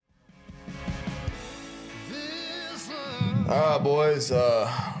All right, boys.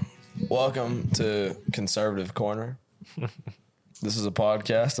 Welcome to Conservative Corner. This is a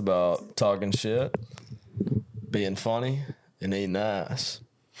podcast about talking shit, being funny, and eating ass.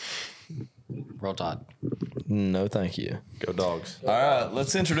 Roll Tide. No, thank you. Go Dogs. All right,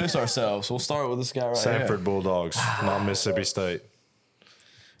 let's introduce ourselves. We'll start with this guy right here. Sanford Bulldogs, not Mississippi State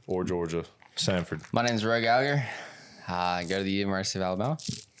or Georgia. Sanford. My name's Roy Gallagher. I go to the University of Alabama.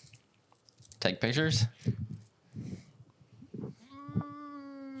 Take pictures.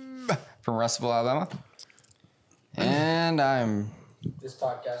 From Russellville, Alabama. And I'm... This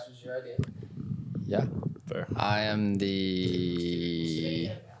podcast was your idea. Yeah. Fair. I am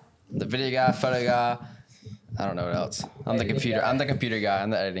the video guy, photo guy. I don't know what else. I'm the computer guy. I'm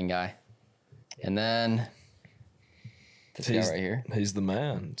the editing guy. And then this guy right here. He's the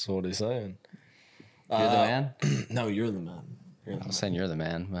man. That's what he's saying. You're the man? No, you're the man. I was saying you're the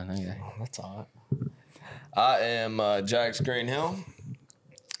man, but okay. Oh, that's all right. I am Jax Greenhill.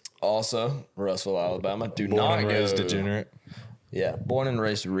 Also, Russellville, Alabama. Born and raised degenerate. Yeah, born and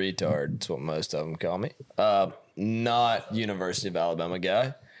raised retard. That's what most of them call me. Not University of Alabama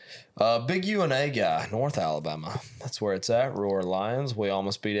guy. Big UNA guy, North Alabama. That's where it's at. Roar Lions. We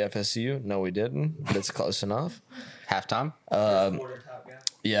almost beat FSU. No, we didn't, but it's close enough. Halftime?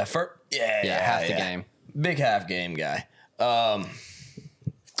 Yeah, Half the game. Big half game guy. I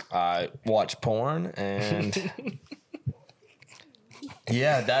watch porn and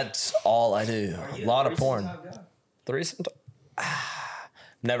yeah, that's all I do. A lot of porn. Threesome.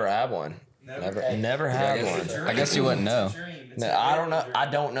 Never had one. Never had one. I guess you wouldn't know. No, I don't know. I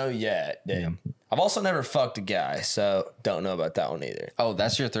don't know yet, dude. Yeah. I've also never fucked a guy, so don't know about that one either. Oh,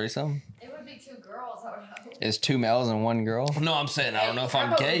 that's your threesome? It would be two girls. I would know. It's 2 males and 1 girl? No, I'm saying I don't know if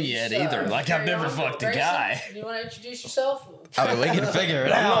I'm gay yet either. Like I've never fucked a guy. You want to introduce yourself? I mean, we can figure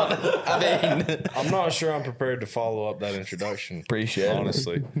it out. I mean, I'm not sure I'm prepared to follow up that introduction. Appreciate it.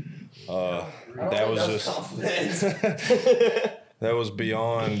 Honestly. That was just that was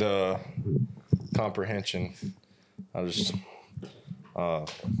beyond comprehension. I'm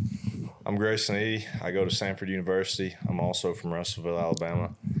Grayson E. I go to Sanford University. I'm also from Russellville,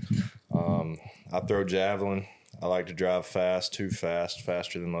 Alabama. I throw javelin. I like to drive fast, too fast,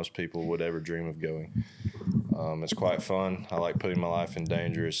 faster than most people would ever dream of going. It's quite fun. I like putting my life in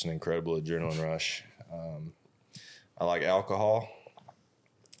danger. It's an incredible adrenaline rush. I like alcohol.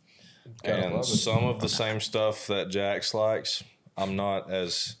 And some of the same stuff that Jax likes. I'm not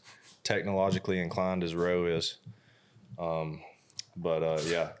as technologically inclined as Ro is. But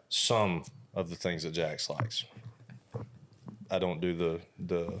yeah, some of the things that Jax likes. I don't do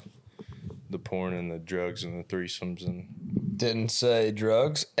the porn and the drugs and the threesomes and Didn't say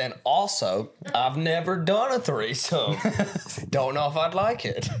drugs. And also, I've never done a threesome. Don't know if I'd like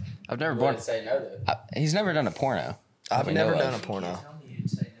it. I've never You born. wouldn't say no to it. He's never done a porno. I've We never know done a of. porno. Tell me you'd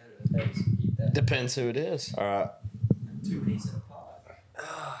say no to it. Hey, eat that. Depends who it is. all right. 2 pieces of pot.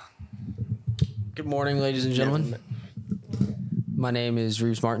 Good morning, ladies and gentlemen. My name is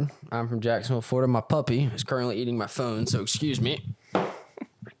Reeves Martin. I'm from Jacksonville, Florida. My puppy is currently eating my phone, so excuse me.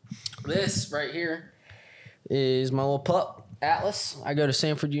 This right here is my little pup, Atlas. I go to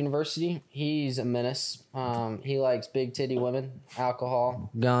Sanford University. He's a menace. He likes big titty women, alcohol,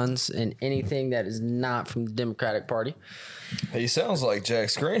 guns, and anything that is not from the Democratic Party. He sounds like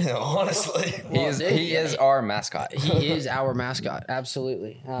Jax Greenhill, honestly. He is our mascot. He is our mascot,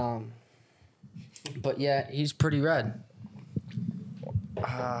 absolutely. But yeah, he's pretty red.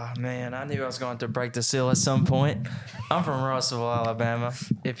 Ah, man, I knew I was going to break the seal at some point. I'm from Russellville, Alabama,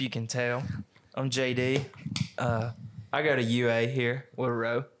 if you can tell. I'm JD. I go to UA here with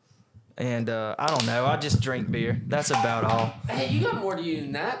Ro. And I don't know, I just drink beer. That's about all. Hey, you got more to you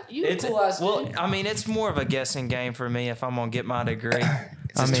than that. You It's cool ass well, dude. I mean, it's more of a guessing game for me if I'm going to get my degree.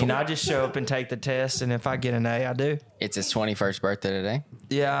 I just show up and take the test, and if I get an A, I do. It's his 21st birthday today.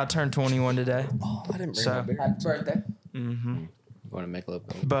 Yeah, I turned 21 today. Oh, I didn't bring So- my beer. Happy birthday. You want to make a little...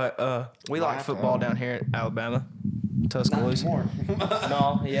 But we like football down here at Alabama, Tuscaloosa. More.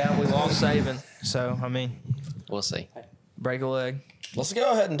 No, yeah, we lost saving. So, I mean, We'll see. break a leg. Let's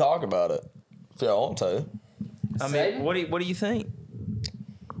go ahead and talk about it. If y'all want to. I mean, Saving? what do you think?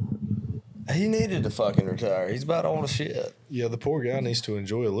 He needed to fucking retire. He's about old as shit. Yeah, the poor guy needs to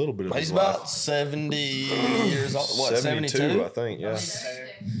enjoy a little bit of He's his about life. 70 years old. What, 72? I think, yeah.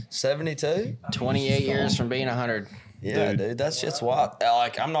 72? 28 years from being 100. Yeah, dude, that shit's wild.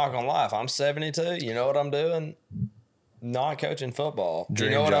 Like, I'm not gonna lie. If I'm 72, you know what I'm doing? Not coaching football.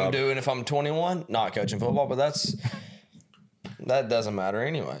 Dream you know what I'm job. doing if I'm 21? Not coaching football, but that doesn't matter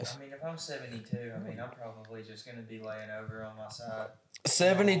anyways. I mean, if I'm 72, I'm probably just going to be laying over on my side.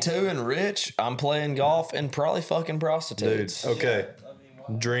 72 and rich. I'm playing golf and probably fucking Dude, prostitutes. okay.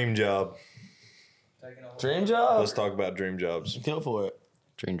 Dream job. Dream job. Let's talk about dream jobs. Go for it.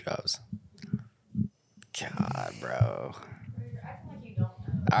 Dream jobs. God, bro. You're acting like you don't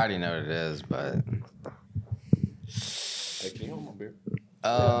know. I already know what it is, but Hey, can you hold my beer?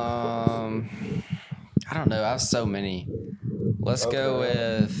 I don't know. I have so many. Let's go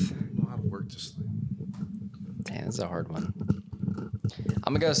with. I don't know how to work this thing. Damn, this is a hard one.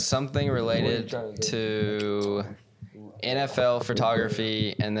 I'm gonna go something related to NFL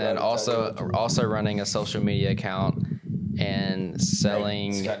photography, and then also running a social media account and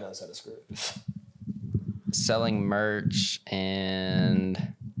selling knows how to script. selling merch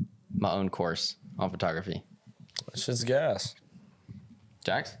and my own course on photography. It's just gas.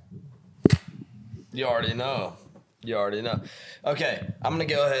 Jax? You already know. Okay, I'm going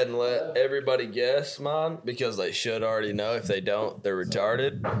to go ahead and let everybody guess mine because they should already know. If they don't, they're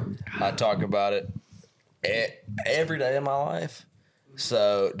retarded. I talk about it every day of my life.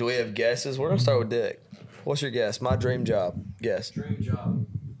 So, do we have guesses? We're going to start with Dick. What's your guess? My dream job. Guess. Dream job.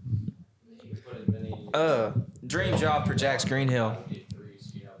 Dream job for Jax Greenhill.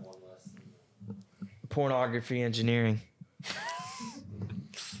 Pornography engineering.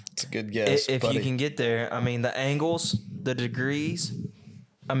 It's a good guess. If buddy. you can get there, I mean, the angles, the degrees.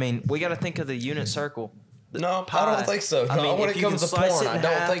 I mean, we got to think of the unit circle. No, I pie. don't think so. I No, mean, when if it you comes can to slice porn, it in I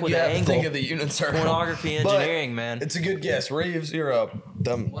don't half think with you an have to think angle, of the unit circle. pornography But engineering, man. It's a good guess. Reeves, you're up.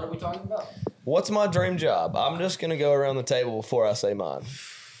 What are we talking about? What's my dream job? I'm just going to go around the table before I say mine.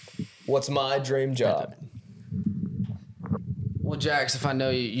 What's my dream job? Well, Jax, if I know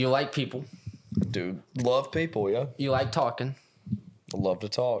you, you like people, Dude, love people, yeah. you like talking, Love to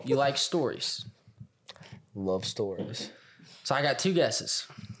talk. you like stories. Love stories. So I got two guesses.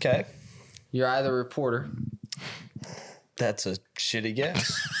 Okay. You're either a reporter That's a shitty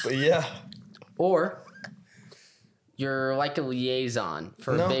guess. But yeah. or you're like a liaison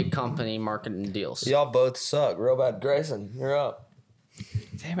for No. a big company marketing deals. Y'all both suck. Real bad. Grayson, you're up.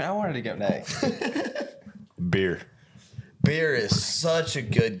 Damn it, I wanted to go next. Beer. Beer is such a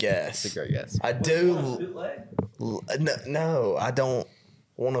good guess. That's a great guess. I do. No, I don't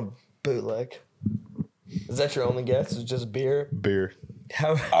want to bootleg. Is that your only guess? It's just beer? Beer.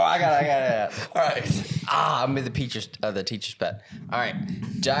 How? Oh, I got it. All right. I'm with the teacher's pet. All right,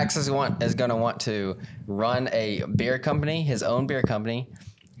 Jax is going to want to run a beer company, his own beer company,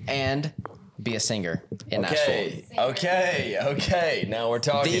 and be a singer in Nashville. Okay. Now we're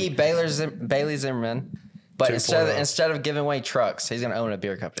talking. The Bailey Zimmerman, but 2.0. instead of giving away trucks, he's going to own a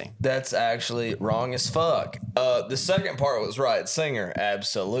beer company. That's actually wrong as fuck. The second part was right. Singer,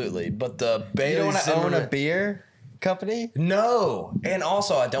 absolutely. But the Bailey You don't want to own a Zimmerman. beer company? No. And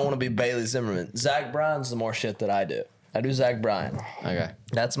also, I don't want to be Bailey Zimmerman. Zach Bryan's the more shit that I do. I do Zach Bryan. Okay.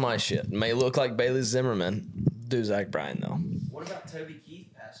 That's my shit. May look like Bailey Zimmerman. Do Zach Bryan, though. What about Toby Keith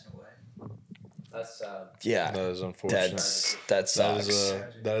passing away? That's Yeah. That is unfortunate. That That sucks.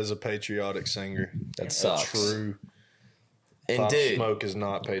 is a patriotic singer. That A sucks. true. And Pop dude, Smoke is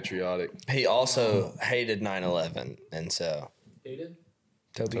not patriotic. he also hated 9/11, and so Who did?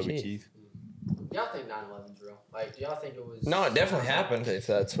 Toby Toby Keith. Keith. Y'all think 9/11's real? Like, do y'all think it was? No, it definitely happened. If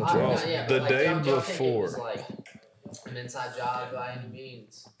that's what I you're don't know, asking. yeah, The but, like, day y'all think it was, before. like an inside job by any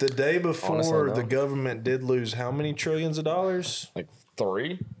means. The day before, Honestly, no. the government did lose how many trillions of dollars? Like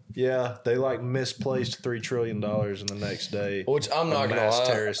 3. Yeah, they like misplaced $3 trillion, and the next day, Which I'm not a gonna mass lie.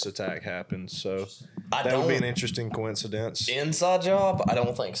 terrorist attack happened. So I that would be don't- an interesting coincidence. Inside job? I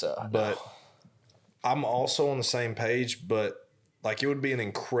don't think so. But I'm also on the same page, but like it would be an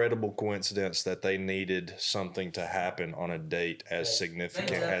incredible coincidence that they needed something to happen on a date as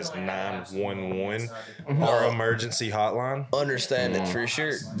significant as 911, our emergency hotline. Understand it for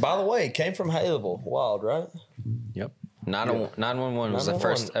sure. By the way, it came from Haleville. Wild, right? Yep. 911 was the 911.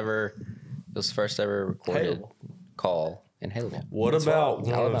 first ever. It was the first ever recorded call in Haleville. What about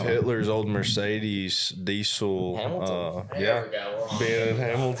one of Alabama. Hitler's old Mercedes diesel? Hamilton? Yeah, being in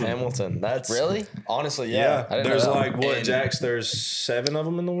Hamilton. Hamilton. That's Really? honestly, Yeah, yeah. didn't there's know that. like what, And- Jax? There's 7 of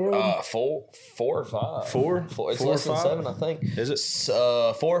them in the world. 4 or 5. Four? It's 4 or less than 5? 7, I think. Is it?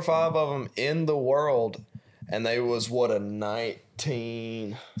 4 or 5 of them in the world, and they was what a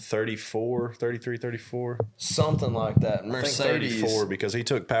 34, 33, 34. something like that. I think Mercedes, 34 because he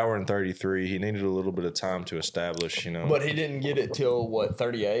took power in 33. He needed a little bit of time to establish, but he didn't get it till what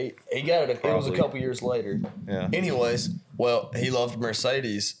 38. He got it. It was a Probably. couple years later. Yeah. Anyways, well, he loved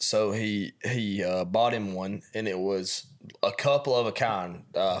Mercedes, so he bought him one, and it was a couple of a kind,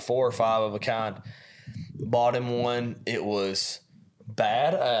 4 or 5 of a kind. Bought him one. It was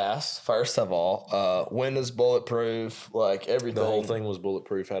badass. First of all, windows bulletproof, like everything. The whole thing was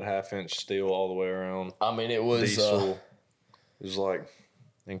bulletproof. Had 1/2-inch steel all the way around. I mean, it was Diesel. It was like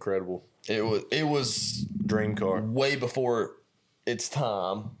incredible. it was Dream car. way before its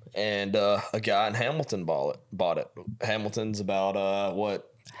time, and a guy in Hamilton bought it. Hamilton's about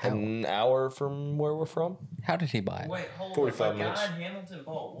an hour from where we're from. How did he buy it? Wait, hold 45 up. A minutes. guy in Hamilton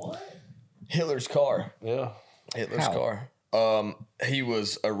bought what? Hitler's car. Yeah. Hitler's How? car. He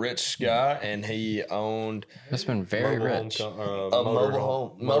was a rich guy, and he owned. Must have been very rich. Mobile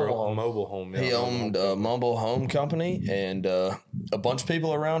home. Yeah, He owned a mobile home company, and a bunch of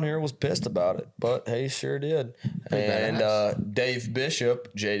people around here was pissed about it, but he sure did. And Dave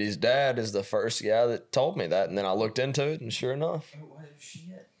Bishop, JD's dad, is the first guy that told me that, and then I looked into it, and sure enough, Oh,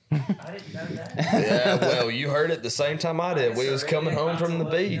 shit. I didn't know that. yeah. Well, you heard it the same time I did. We was coming home from the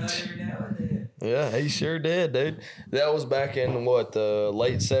beach. Every now and then. Yeah, he sure did, dude. That was back in what, the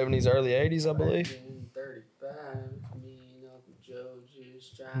late 70s, early 80s, I believe. 35, me, Uncle Joe,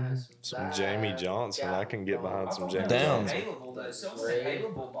 just trying Some Jamie Johnson. I can get behind some Jamie Down. Johnson. Available though. Someone said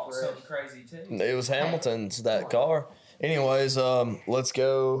available bought something crazy too. It was Hamilton's, that car. Anyways, let's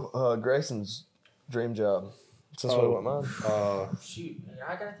go Grayson's dream job. Since we went mine. Shoot,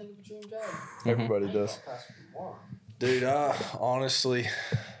 I gotta think of a dream job. Everybody does. Dude, honestly,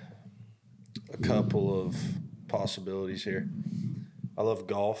 a couple of possibilities here. I love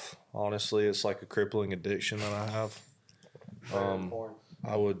golf. Honestly, it's like a crippling addiction that I have.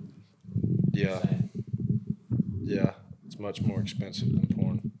 I would, yeah, it's much more expensive than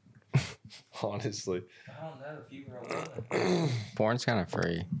porn. Honestly, I don't know if you were a woman. Porn's kind of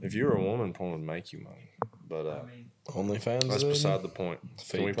free. if you were a woman, porn would make you money. But I mean, OnlyFans. that's dude? beside the point.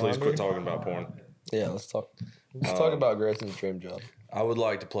 Can we Feet please quit laundry? talking about porn? Yeah, let's talk. Let's talk about Grayson's dream job. I would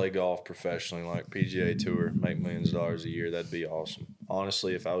like to play golf professionally, like PGA Tour, make millions of dollars a year. That'd be awesome.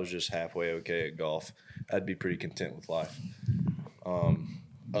 Honestly, if I was just halfway okay at golf, I'd be pretty content with life.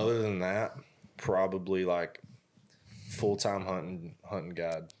 Other than that, probably like full-time hunting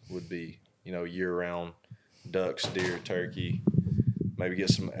guide would be, year-round ducks, deer, turkey, maybe get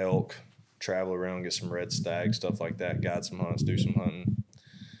some elk, travel around, get some red stag, stuff like that, guide some hunts, do some hunting.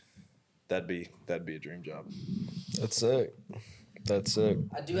 That'd be a dream job. That's sick. That's sick.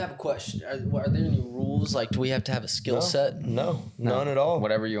 I do have a question. Are there any rules? Like, do we have to have a skill set? No, none at all.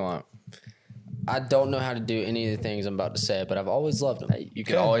 Whatever you want. I don't know how to do any of the things I'm about to say, but I've always loved them. You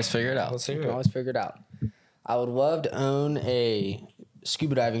can always figure it out. Let's You hear can it. always figure it out. I would love to own a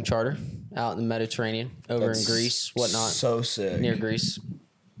scuba diving charter out in the Mediterranean, over That's in Greece, whatnot, So sick. near Greece.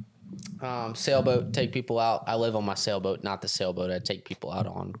 Sailboat, take people out. I live on my sailboat, not the sailboat I take people out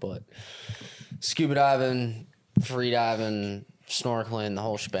on, but scuba diving, free diving, snorkeling, the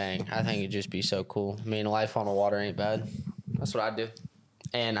whole shebang. I think it'd just be so cool. I mean, life on the water ain't bad. That's what I'd do.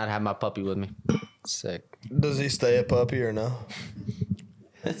 And I'd have my puppy with me. Sick. Does he stay a puppy or no?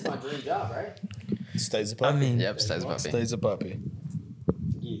 That's my dream job, right? Stays a I puppy. mean, Yep, stays puppy. Stays a puppy.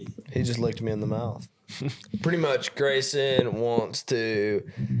 He just licked me in the mouth. Pretty much, Grayson wants to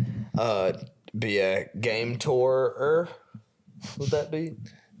be a game tourer. Would that be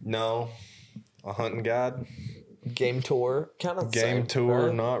No, a hunting guide, game tour? Kind of game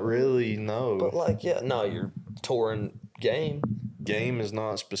tour, not really. No, But like, yeah, no, you're touring game. game is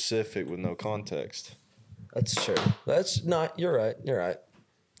not specific with no context. That's true. That's not. You're right. You're right.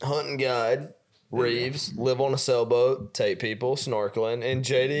 Hunting guide, Reeves, live on a sailboat, take people snorkeling, and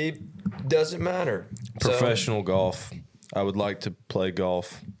JD doesn't matter. So, Professional golf. I would like to play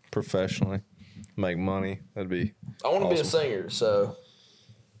golf professionally, make money. That'd be. I want to be a awesome. singer, so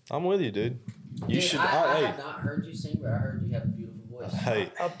I'm with you, dude. You Dude, should. I hey, have not heard you sing, but I heard you have a beautiful voice. hey.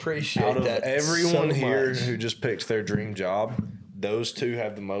 I appreciate Out of that. everyone so here much. who just picked their dream job, those two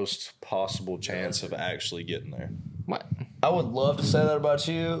have the most possible chance of actually getting there. What? I would love to say that about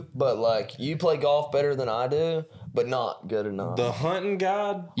you, but like you play golf better than I do, but not good enough. The hunting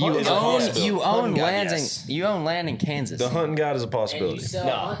guide You is a own possibility. land yes. in land in Kansas. The hunting guide is a And you possibility. sell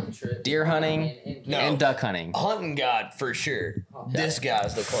No. hunting trips. Deer hunting and duck hunting. Hunting guide for sure. This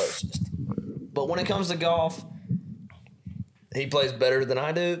guy's the closest. But when it comes to golf, he plays better than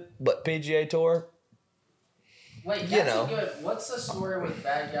I do. But PGA Tour, Wait, you that's know. a good. What's the story with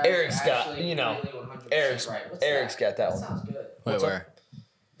bad guys? Eric's got- actually you know, really 100% Eric's- right? What's Eric's got that one. Sounds good. Wait, What's up? where?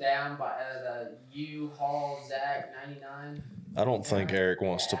 Down by the U-Haul Zach 99. I don't think Eric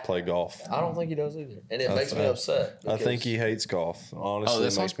wants to play golf. I don't think he does either, and it I makes me think- upset. I think because- he hates golf. Honestly,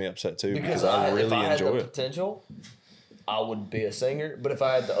 this it makes one? me upset too because because I if really I had enjoy the it. potential, I would be a singer. But if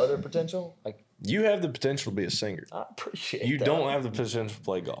I had the other potential, like You have the potential to be a singer. I appreciate. You that. don't have the potential to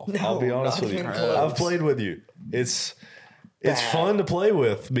play golf. No, I'll be honest not with you. even close. I've played with you. It's fun to play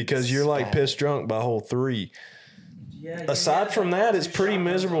with because you're like pissed drunk by hole 3. Yeah, Aside from that, it's pretty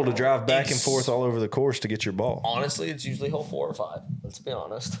miserable to drive back and forth all over the course to get your ball. Honestly, it's usually hole 4 or 5. Let's be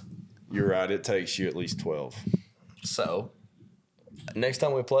honest. You're right. It takes you at least 12. So, next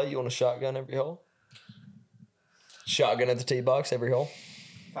time we play, you want a shotgun every hole? Shotgun at the tee box every hole?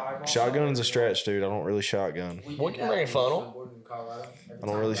 Shotgun's a stretch, dude. I don't really shotgun. We can bring a funnel. I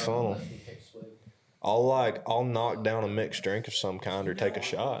don't really funnel. I'll knock down a mixed drink of some kind or take a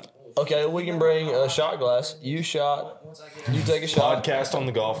shot. Okay, we can bring a shot glass. You shot. You take a shot. Podcast on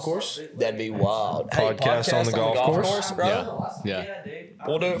the golf course. That'd be wild. Podcast on the golf course? bro? Yeah. dude.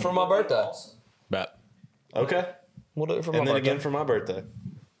 We'll do it for my birthday. Bet. Okay. We'll do it for my And then birthday. again for my birthday.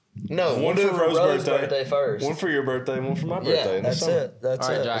 No, One we'll do it for for Rose's Rose's birthday. first. One for your birthday and one for my birthday. Yeah, in the that's summer. it. That's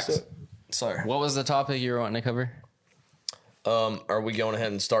All right, it. Jax. That's it. Sorry. What was the topic you were wanting to cover? Are we going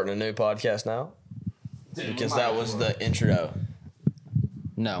ahead and starting a new podcast now? Because that was the intro.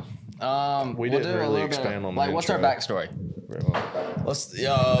 No. We we'll didn't do a really little bit expand of, on the like, what's our intro. backstory? Very well. Let's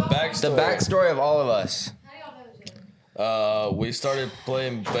backstory. The backstory of all of us. How do y'all know each other? We started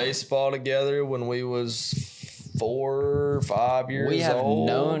playing baseball together when we was 4 or 5 years old. We have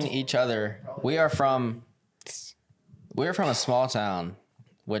known each other. We're from a small town,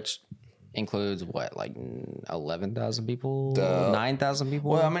 which includes what, like 11,000 people, 9,000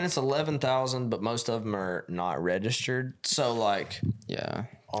 people. Well, I mean, it's 11,000, but most of them are not registered. So, like, yeah,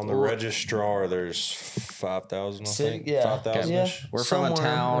 On the registrar, there's 5,000, I think. yeah. 5,000-ish. we're from a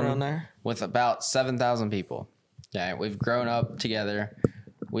Somewhere around town there. with about 7,000 people. Yeah, we've grown up together.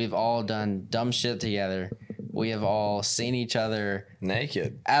 We've all done dumb shit together. We have all seen each other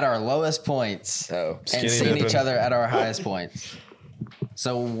Naked. at our lowest points Oh, and skinny seen dipping. each other at our highest points.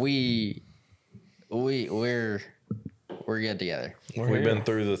 So we're good together. We've been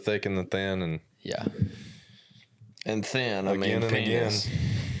through the thick and the thin, and Yeah. And thin, I mean, Again and penis.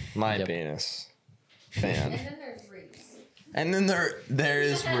 My Yep. penis. And Thin. then there's Reese. And then there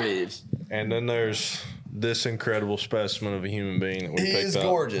is Reeves. then there's this incredible specimen of a human being that we He picked is up.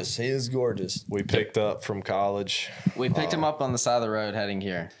 gorgeous. He is gorgeous. We picked up from college. We picked him up on the side of the road heading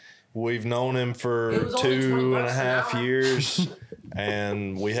here. We've known him for It was only 2.5 $20 an hour. years,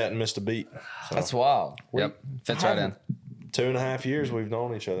 and we hadn't missed a beat. So, That's wild. Yep. Fits right in. 2.5 years we've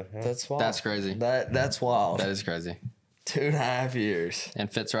known each other. Yeah. That's wild. That's crazy. That's wild. That is crazy. 2.5 years.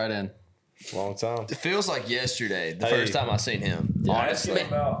 And fits right in. Long time. It feels like yesterday, the Hey. first time I seen him. Honestly,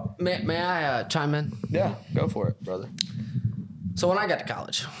 about May I chime in? Yeah, go for it, brother. So when I got to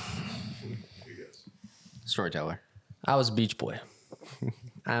college, Storyteller. I was a beach boy.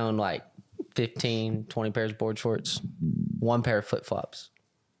 I owned like 15, 20 pairs of board shorts, 1 pair of flip-flops.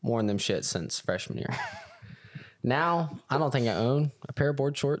 Worn them shit since freshman year. Now, I don't think I own a pair of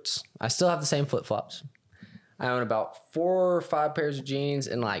board shorts. I still have the same flip-flops. I own about 4 or 5 pairs of jeans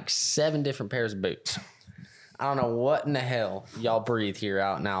and like 7 different pairs of boots. I don't know what in the hell y'all breathe here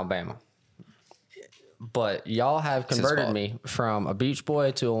out in Alabama. But y'all have his converted fault. me from a beach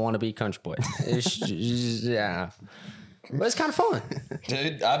boy to a wannabe country boy. It's just, yeah. But it's kind of fun.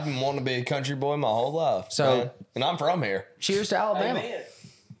 Dude, I've been wanting to be a country boy my whole life. So- man. And I'm from here. Cheers to Alabama. Amen.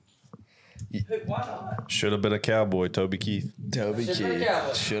 Why not? Should have been a cowboy, Toby Keith. Toby Should've been a Keith.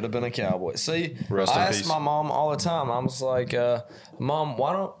 cowboy. Should have been a cowboy. See, Rest in I asked peace. my mom all the time. I was like, Mom,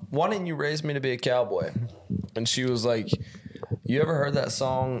 why didn't you raise me to be a cowboy? And she was like, you ever heard that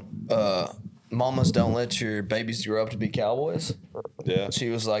song, Mamas Don't Let Your Babies Grow Up to Be Cowboys? Yeah. She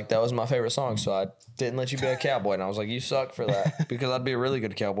was like, that was my favorite song, so I didn't let you be a cowboy. And I was like, you suck for that because I'd be a really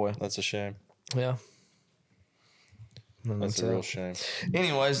good cowboy. That's a shame. Yeah. That's a real shame.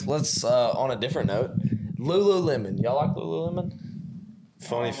 Anyways, let's on a different note. Lululemon. Y'all like Lululemon?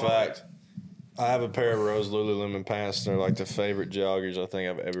 Funny fact, I have a pair of rose Lululemon pants. They're like the favorite joggers I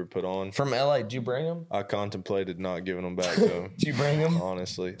think I've ever put on. From LA. Did you bring them? I contemplated not giving them back though. Did you bring them?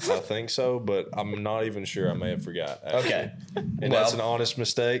 Honestly, I think so, but I'm not even sure. I may have forgot. Actually. Okay. And that's an honest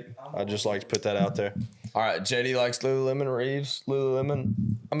mistake. I just like to put that out there. All right. JD likes Lululemon. Reeves, Lululemon.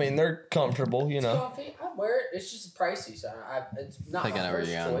 I mean, they're comfortable, you know. I wear it. It's just pricey, so it's not Think I know where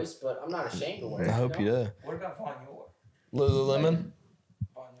you're going. but I'm not ashamed to wear I hope you do. What about Von Yor? Lululemon.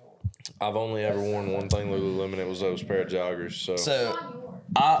 Von Yor. I've only ever worn one thing Lululemon. It was those pair of joggers. So, So On your.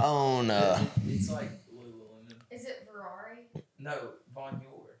 I own. It's like Lululemon. Is it Ferrari? No, Von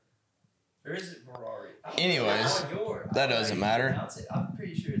Yor. Or is it Ferrari? Anyways, Von Yor. that doesn't matter. Pronounce it. I'm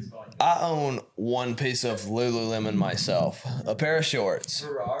pretty sure it's Von Yor. I own one piece of Lululemon myself. A pair of shorts.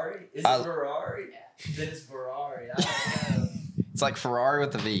 Ferrari? Is I- it Ferrari? Then it's Ferrari. I don't know. It's like Ferrari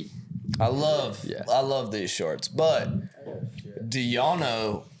with a V. I love these shorts. But do y'all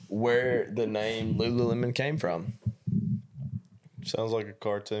know where the name Lululemon came from? Sounds like a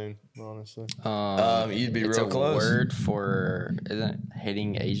cartoon, honestly. You'd be It's real a close. word for, isn't it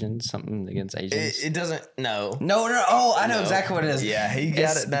hating Asians? Something against Asians? It doesn't. No. No. Oh, I know No. exactly what it is. Yeah, he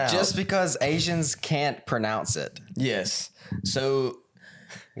got It's it now. just because Asians can't pronounce it. Yes. So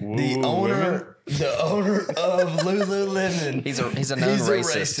the Lululemon? owner of Lululemon. He's a known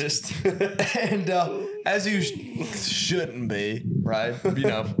racist. And as you shouldn't be, right? You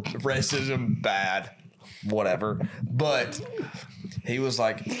know, racism bad, whatever. But he was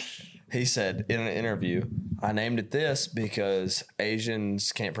like, he said in an interview, I named it this because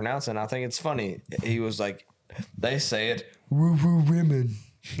Asians can't pronounce it. And I think it's funny. He was like, they say it, woo woo women.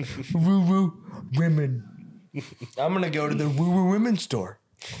 Woo woo women. I'm going to go to the woo woo women store.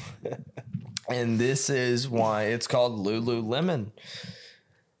 And this is why it's called Lululemon.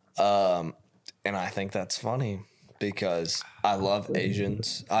 And I think that's funny because I love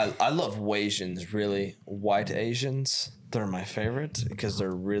Asians. I love Wasians, really. White Asians. They're my favorite because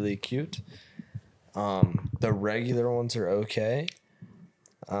they're really cute. The regular ones are okay.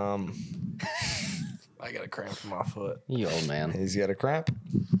 I got a cramp in my foot. You old man. He's got a cramp.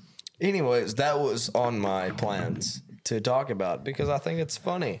 Anyways, that was on my plans to talk about because I think it's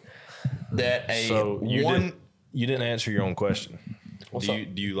funny that So you didn't answer your own question. What's Do up?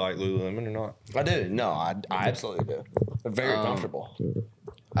 you like Lululemon or not? I do. No, I absolutely do. They're very comfortable.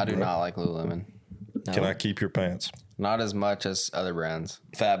 I do not like Lululemon. Can I keep your pants? Not as much as other brands.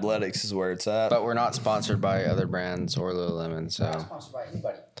 Fabletics is where it's at. But we're not sponsored by other brands or Lululemon, so Sponsored by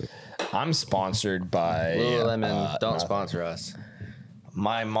anybody. I'm sponsored by Lululemon, don't nothing. sponsor us.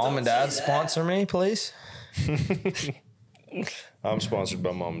 My mom and dad sponsor me, please. I'm sponsored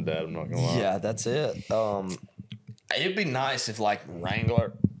by mom and dad. I'm not gonna lie. Yeah, that's it. It'd be nice if like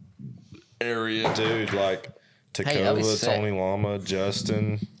Wrangler area. Dude, like that'd be Tacoma, sick. Tony Llama,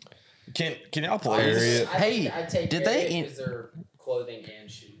 Justin. Can y'all please? Harriet. Hey, did they their clothing and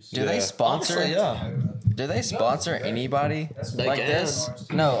shoes. do they Yeah. sponsor? Honestly, yeah. Do they sponsor anybody They like can. this?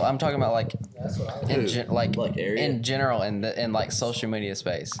 No, I'm talking about like That's what I in area? in general in like social media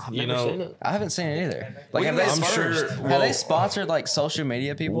space. You know, I haven't seen it either. Like, have I'm they, sure. have they sponsored like social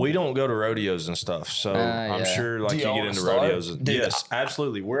media people? We don't go to rodeos and stuff, so I'm yeah. sure like Do you y'all get wanna into start? rodeos. Dude, Yes,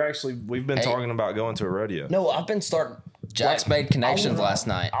 absolutely. We've been Hey. talking about going to a rodeo. No, I've been starting. Jax made connections last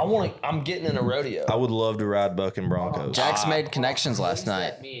night. I'm getting in a rodeo. I would love to ride bucking Broncos. Jax made connections last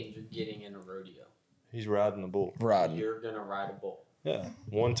night. That means you're getting in a rodeo. He's riding the bull. Riding. You're gonna ride a bull. Yeah,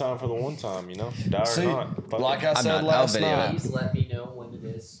 one time for the one time, you know, die See, or not. Fuck like it. I said not. I'll last video it. night, Please let me know when it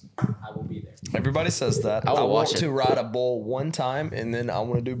is. I will be there. everybody says that. I will want watch it. to ride a bull one time, and then I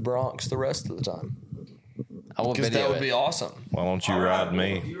want to do Bronx the rest of the time I will because video that would it. be awesome. Why don't you ride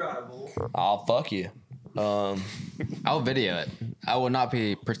me? You ride a bull. I'll fuck you. I'll video it. I will not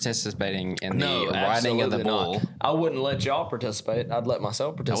be participating in the No, riding of the absolutely bull. not. I wouldn't let y'all participate. I'd let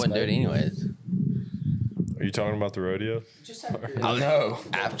myself I participate. wouldn't do it anyways. Are you talking about the rodeo? Just have your I know.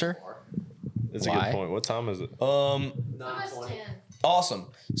 After? It's a Why? good point. What time is it? It was 10. Awesome.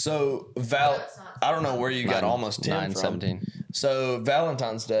 So No, it's not. I don't know where you got almost 10 from. 9:17. So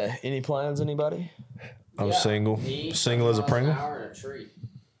Valentine's Day. Any plans? Anybody? I'm single. Single as a Pringle. Hour in a tree.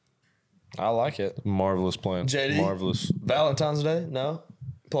 I like it. Marvelous plan. JD? Marvelous. Valentine's Day? No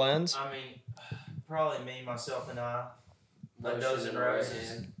plans. I mean, probably me, myself, and I. A Lotion dozen in the right roses.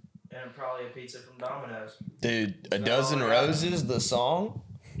 hand. And probably a pizza from Domino's. Dude, a dozen yeah. roses. The song.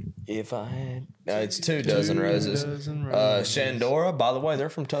 If I had, it's 2 dozen roses. Shandora. By the way, they're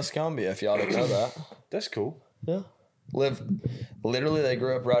from Tuscumbia. If y'all didn't know that. That's cool. Yeah. Literally, they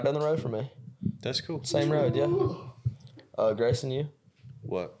grew up right down the road from me. That's cool. Same road, yeah. Grayson, you?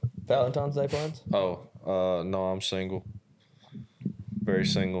 What? Valentine's Day plans? Oh, no, I'm single. Very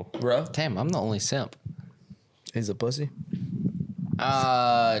single. Bro? Damn, I'm the only simp. He's a pussy.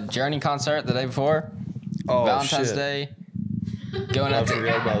 Journey concert the day before. Oh, Valentine's shit. Day. Going I out to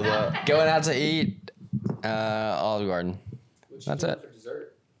forgot about that. going out to eat. Olive Garden. That's it. For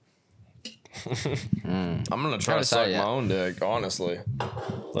dessert. I'm going to try to Haven't suck decided my yet. own dick, honestly.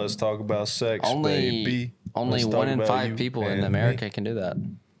 Let's talk about sex, Only baby. only Let's talk 1 in about 5 you people in and America me. can do that.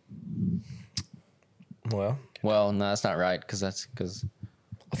 Well, Well, no, that's not right because I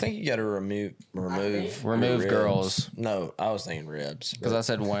think you got to remove remove ribs. girls. No, I was thinking ribs. Because I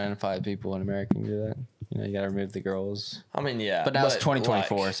said 1 in 5 people in America can do that. You know, you got to remove the girls. I mean, yeah. But now it's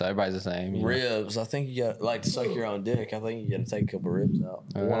 2024, like, so everybody's the same. You know? ribs, I think you got, like, to suck your own dick, I think you got to take a couple ribs out.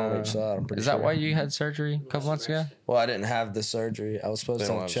 One on each side, I'm pretty Is sure. that why you had surgery a couple months ago? Well, I didn't have the surgery. I was supposed They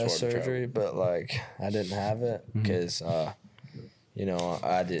to don't have have chest sword surgery, but, like, I didn't have it Mm-hmm. because, you know,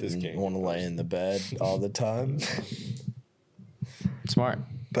 I This didn't game want to lay in the bed all the time. Smart.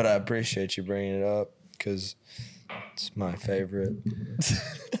 But I appreciate you bringing it up because It's my favorite.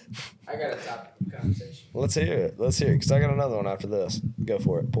 I got a topic of conversation. Let's hear it. Because I got another one after this. Go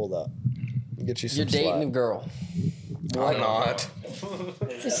for it. Pull that. Get you some You're dating a slack. girl. I'm not.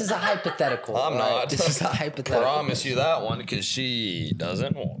 This is a hypothetical. I'm not. This is a hypothetical. Promise you that one because she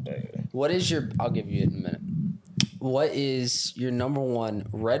doesn't want to. What is your? I'll give you it in a minute. What is your number one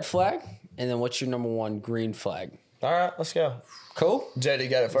red flag, and then what's your number one green flag? All right, let's go. Cool.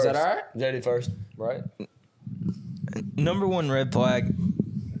 JD got it first. that all right? JD first, right? Number one red flag.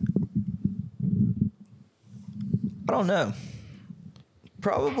 I don't know.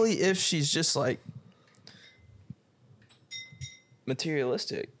 Probably if she's just like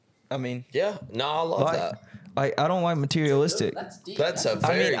materialistic. I mean, Yeah. No, I love like, that. like I don't like materialistic. That's deep. That's a I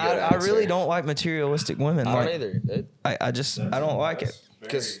very mean, good I answer. really don't like materialistic women. I don't Like, either. I don't like it.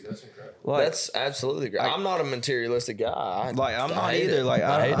 Because Like, that's absolutely great. I'm not a materialistic guy. I'm I not hate either. it. Like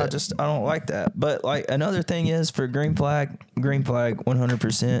I hate I it. just I don't like that. But like another thing is for green flag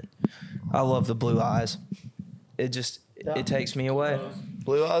 100%. I love the blue eyes. It takes me away.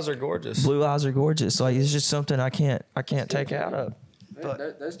 Blue eyes are gorgeous. Blue eyes are gorgeous. Like it's just something I can't take out of.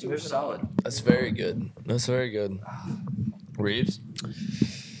 Those two are solid. That's very good. That's very good. Reeves?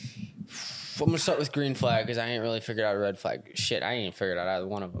 I'm gonna start with green flag because I ain't really figured out a red flag. Shit, I ain't even figured out either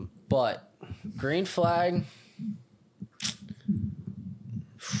one of them. But green flag,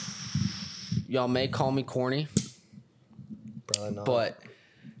 y'all may call me corny, Probably not. but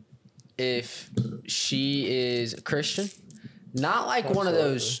if she is a Christian, not like one of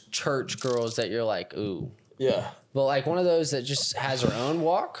those church girls that you're like, ooh, yeah. but like one of those that just has her own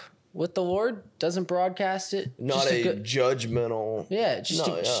walk with the Lord, doesn't broadcast it. Not just a good, judgmental. yeah,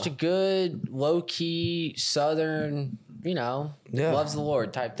 just a good low key Southern, Yeah. loves the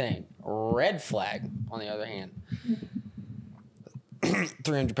Lord type thing. Red flag, on the other hand,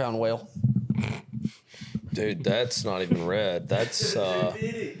 300-pound whale. Dude, that's not even red. That's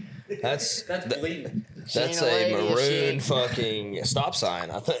that's bleeding. She that's ain't a lady, she maroon ain't- fucking stop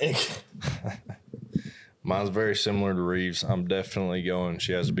sign, I think. Mine's very similar to Reeves. I'm definitely going.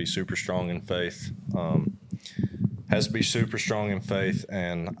 She has to be super strong in faith. Has to be super strong in faith,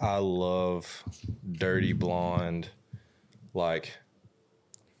 and I love dirty blonde, like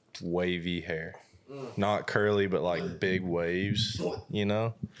wavy hair, not curly, but like big waves.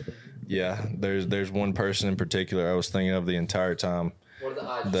 Yeah. There's one person in particular I was thinking of the entire time. What are the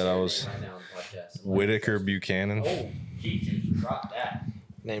odds That I was- right now on the podcast? Whitaker Buchanan. Oh, Jesus, drop that.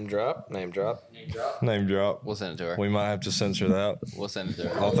 Name drop. Name drop. Name drop. We'll send it to her. We might have to censor that. We'll send it to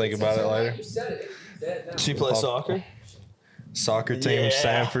her. I'll think about it later. You said it. Dead now. She plays soccer? Soccer team, Yeah.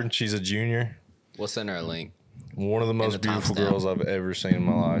 Sanford. She's a junior. We'll send her a link. One of the most the beautiful timestamp. girls I've ever seen in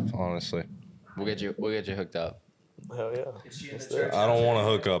my life, honestly. We'll get you hooked up. Hell yeah. Is she in the church? I don't want to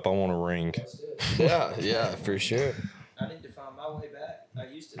hook up. I want a ring. Yeah, for sure. I need to find my way back. I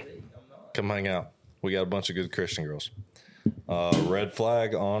used to be. I'm not. Come hang out. We got a bunch of good Christian girls. Red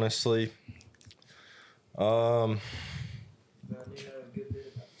flag, honestly. But I need to know a good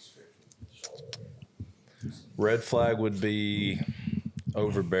bit about the scripture. Red flag would be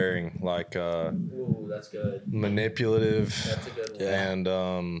overbearing, like Ooh, that's good. manipulative That's a good one. Yeah. and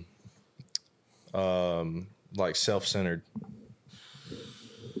like self-centered.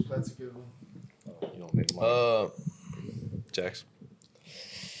 That's a good one. You don't need a mic. Jax.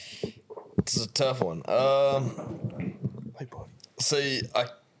 This is a tough one. See, I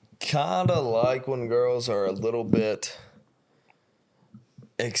kind of like when girls are a little bit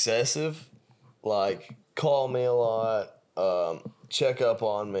excessive, like call me a lot, check up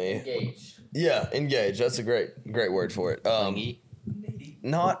on me. Engaged. Yeah, engage. That's a great word for it. Clingy.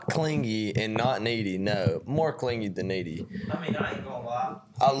 Not clingy and not needy. No, more clingy than needy. I mean, I ain't gonna lie.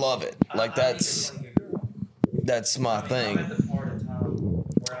 I love it. Like I need a that's clingy girl. my I mean, thing. I'm at the part of time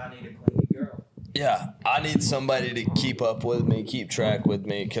where I need a clingy girl. Yeah, I need somebody to keep up with me, keep track with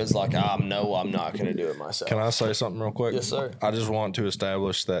me, because like I'm not gonna do it myself. Can I say something real quick? Yes, sir. I just want to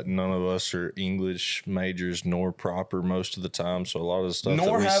establish that none of us are English majors nor proper most of the time. So a lot of the stuff Nor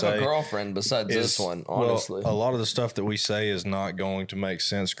that we have say a girlfriend besides this one, honestly. Well, a lot of the stuff that we say is not going to make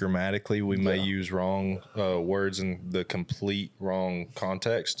sense grammatically. We may use wrong words in the complete wrong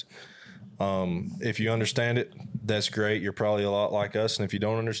context. If you understand it, that's great. You're probably a lot like us. And if you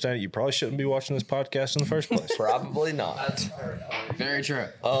don't understand it, you probably shouldn't be watching this podcast in the first place. Probably not. Very true.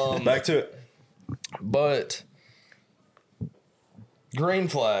 Back to it. But green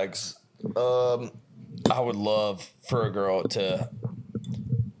flags. I would love for a girl to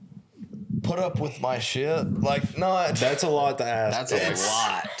put up with my shit. Like, not. That's a lot to ask. That's a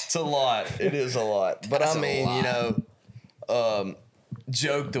lot. It's a lot. It is a lot. But That's I a mean, lot.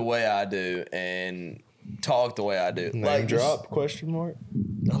 joke the way I do and talk the way I do. Name drop? Question mark.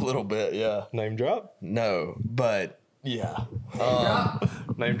 A little bit, yeah. Name drop. No, but yeah.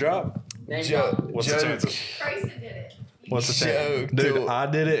 Name drop. What's the chances? Grayson did it. What's the chance? Joke. Dude, I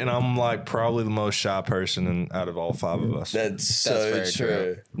did it, and I'm like probably the most shy person out of all 5 of us. That's so very true.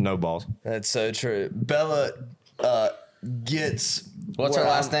 true. No balls. That's so true. Bella gets. What's her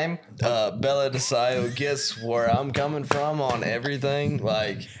where last I'm- name? Bella DeSayo gets where I'm coming from on everything.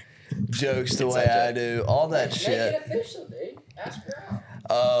 Like, jokes the way I do. All that shit. official, dude. Ask her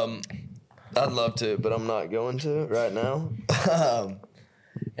out. I'd love to, but I'm not going to right now.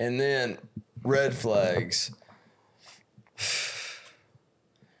 And then red flags.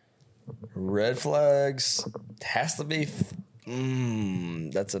 Red flags has to be.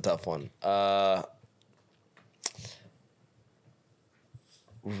 That's a tough one.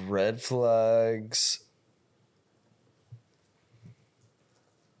 Red flags.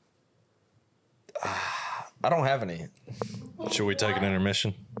 I don't have any. Should we take an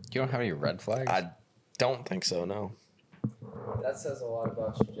intermission? You don't have any red flags? I don't think so. No. That says a lot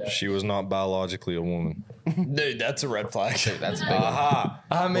about you, Jack. She was not biologically a woman. Dude, that's a red flag. That's a big one.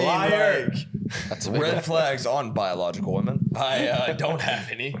 I mean, Liar. like, That's a big red one. flags on biological women. I don't have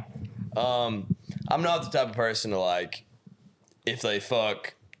any. I'm not the type of person to like, if they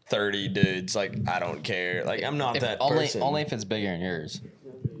fuck 30 dudes, like, I don't care. Like, I'm not If that only, person. only if it's bigger than yours.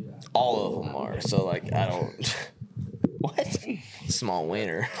 All of them are. So, like, I don't. What? Small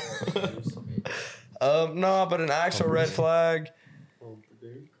wiener. No, but an actual red flag.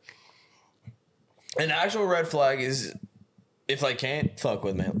 An actual red flag is if they can't fuck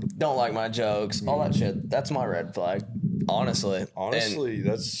with me, don't like my jokes, all that shit. That's my red flag. Honestly. Honestly,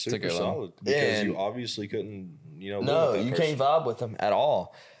 that's super good one. solid because And- you obviously couldn't, live No, with that you person. can't vibe with them at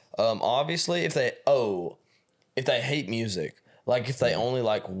all. Obviously, if they hate music, like if they only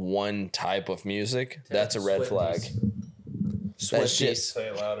like one type of music, that's a red flag. That shit. Say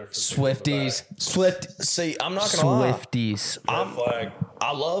it louder. For Swifties. See, I'm not gonna lie. Swifties. Red flag.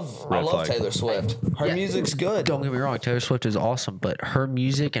 I love Red flag. Taylor Swift. Her Yeah. music's good. Don't get me wrong, Taylor Swift is awesome, but her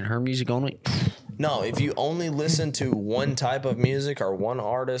music and her music only. No, if you only listen to one type of music or one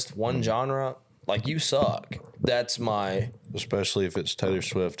artist, one genre, like you suck. That's my Especially if it's Taylor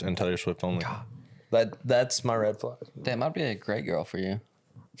Swift and Taylor Swift only. that's my red flag. That might be a great girl for you.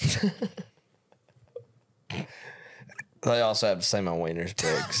 They also have to say my wiener's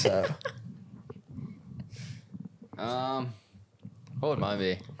big, so What would mine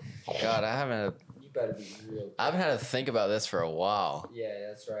be? God, I haven't had to think about this for a while. Yeah,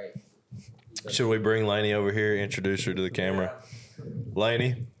 that's right. Should we bring Lainey over here, introduce her to the camera?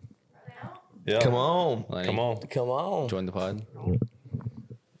 Lainey? Yeah. come on. Lenny, Come on. Come on. join the pod.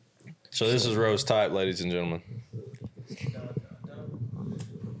 So this is Rose Type, ladies and gentlemen.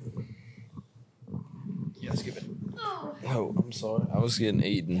 Oh, I'm sorry. I was getting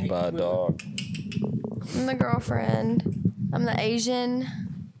eaten by a dog. I'm the girlfriend. I'm the Asian.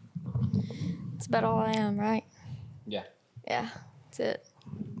 That's about all I am, right? Yeah. Yeah, that's it.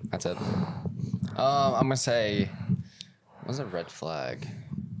 That's it. I'm gonna say, what's a red flag?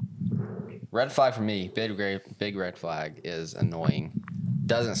 Red flag for me, big red flag is annoying.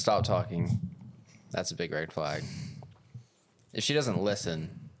 Doesn't stop talking. That's a big red flag. If she doesn't listen,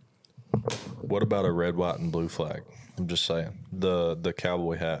 What about a red, white, and blue flag? I'm just saying. The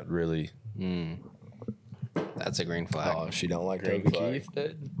cowboy hat really. that's a green flag. Oh, she don't like Green Toby flag. Keith,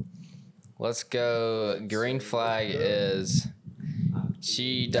 dude. Let's go. Green flag is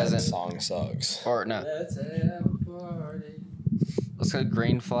she That doesn't, song sucks. or no. Let's have a party. Let's go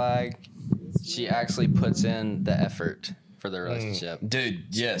green flag. She actually puts in the effort for the relationship. Dude,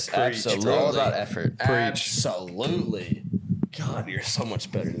 yes, Preach, absolutely. bro. It's all about effort. Absolutely. God, you're so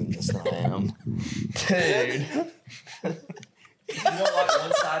much better than this than I am. Dude. You don't like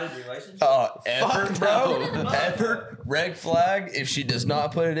one-sided relationship? Effort, bro. Effort, red flag. If she does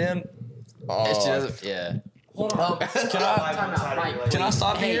not put it in, If she doesn't, yeah. Hold on. can I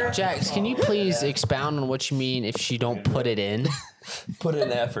stop Hey, here? Jax, can you please expound on what you mean if she don't put it in? Put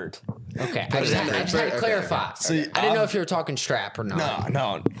in effort. Okay, I just had to clarify. See, I didn't know if you were talking strap or not.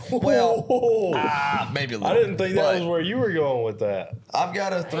 No. Well, maybe a little. I didn't think that but was where you were going with that. I've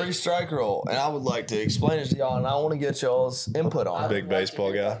got a 3-strike rule, and I would like to explain it to y'all, and I want to get y'all's input on it. Big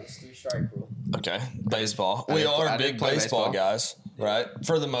baseball guy. Okay, baseball. I We did- are I did big play baseball baseball. guys, right?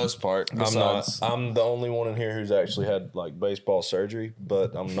 For the most part. I'm not. Besides- I'm the only one in here who's actually had like baseball surgery,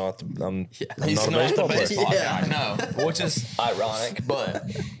 but I'm not. I'm He's not a not baseball the player. baseball guy, no. Which is ironic, but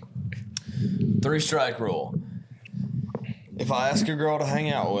 3-strike rule. If I ask a girl to hang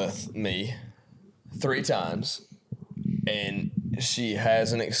out with me 3 times and she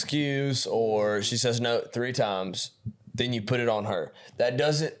has an excuse or she says no 3 times, then you put it on her. It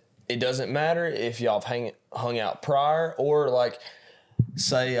doesn't matter if y'all have hung out prior or like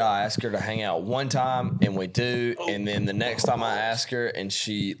say I ask her to hang out one time and we do, and then the next time I ask her and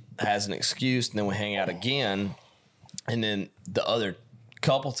she has an excuse, and then we hang out again, and then the other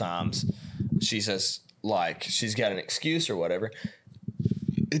couple times she says like she's got an excuse or whatever.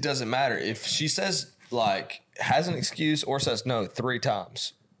 It doesn't matter if she says like has an excuse or says no 3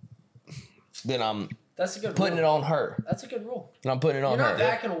 times. Then I'm That's a good putting rule. it on her. That's a good rule. And I'm putting it on You're her. not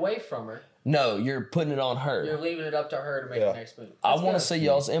backing away from her. No, you're putting it on her. You're leaving it up to her to make Yeah. the next move. I That's want to good. see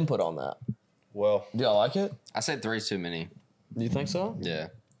y'all's input on that. Well, Do y'all like it? I said 3's too many. Do you think so? Yeah.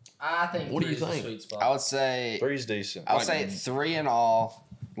 I think What do you three's a think? sweet spot. I would say 3's decent. I would say 3 in all,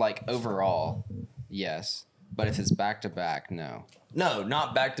 like overall, yes. But if it's back to back, no. No,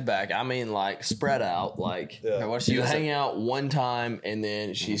 not back to back. I mean like spread out. Like Yeah. Okay, what if she you does hang it? out one time and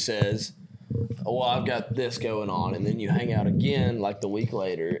then she says, "Oh, well, I've got this going on," and then you hang out again like the week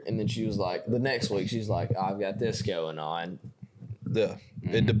later, and then she was like, the next week she's like, "I've got this going on." Yeah.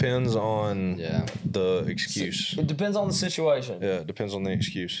 It depends on Yeah. the excuse. It depends on the situation. Yeah, it depends on the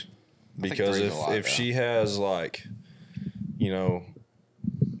excuse. think Because three's if a lot, if though. she has like, you know,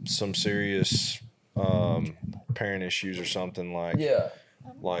 some serious parent issues or something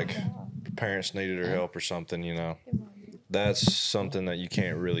like parents needed her help or something, you know, that's something that you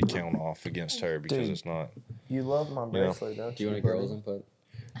can't really count off against her because Dude. it's not. You love my bracelet, don't Do you want a girl's input?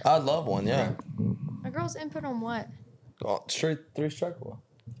 I'd love one, yeah. A girl's input on what? Oh, straight 3-strike rule.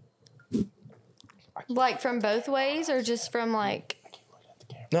 Like from both ways or just from like.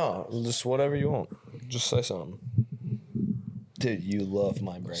 No, just whatever you want. Just say something. Dude, you love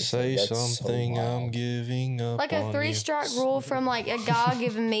my bracelet. Say That's so something, wild. I'm giving up. Like a on 3-strike rule from like a guy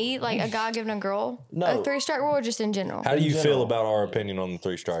giving me, like a guy giving a girl? No. A 3-strike rule or just in general? How do you in feel general. about our opinion on the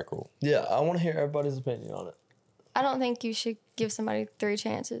 3-strike rule? Yeah, I want to hear everybody's opinion on it. I don't think you should give somebody 3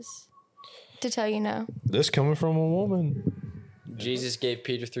 chances to tell you no. This coming from a woman. Jesus gave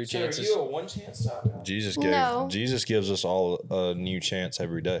Peter 3 So are chances. you a one chance type guy? No. Jesus gives us all a new chance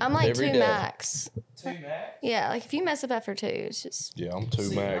every day. I'm like Every 2 day. max. 2 max? Yeah, like if you mess up after 2, it's just. Yeah, I'm 2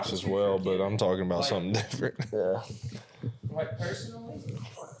 See, max I'm as too well, but forgiving. I'm talking about Like- something different. Yeah. Like personally,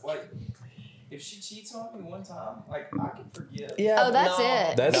 like if she cheats on me one time, like I can forgive. Yeah. Oh, that's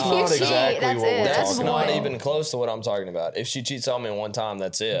it. That's If not you cheat, exactly that's what it. we're That's That's talking not about. even close to what I'm talking about. If she cheats on me one time,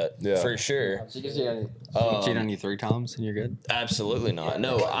 that's it. Yeah. For sure. She can cheat on you. Um, cheat on you 3 times and you're good. Absolutely not.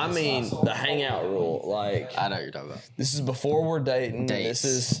 No, I mean the hangout rule. Like, I know what you're talking about. this is before we're dating. Dates. This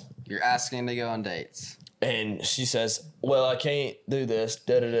is. You're asking to go on dates. And she says, "Well, I can't do this."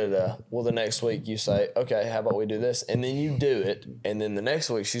 Da da da da. Well, the next week you say, "Okay, how about we do this?" And then you do it. And then the next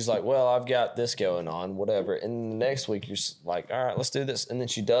week she's like, "Well, I've got this going on, whatever." And then the next week you're like, "All right, let's do this." And then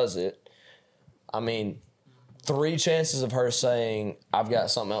she does it. I mean, 3 chances of her saying, "I've got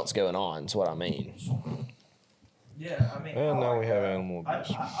something else going on." Is what I mean. Yeah, I mean. And I now like we have that. animal I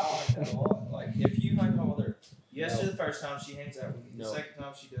abuse. like that a lot. Like if you hang out with her, yes, to the first time she hangs out with you. The No. second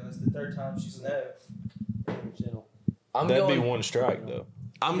time she does. The third time she's no. I'm That'd going. be 1 strike though.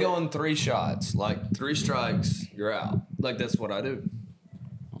 I'm going 3 shots. Like 3 strikes, you're out. Like that's what I do.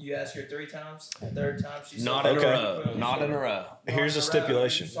 You ask her 3 times. The third time she's Not in Okay. a row. Not in a row. Here's a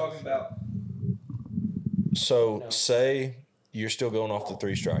stipulation. You're talking about. So say you're still going off the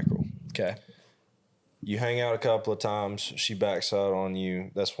 3-strike rule. Okay. You hang out a couple of times, she backs out on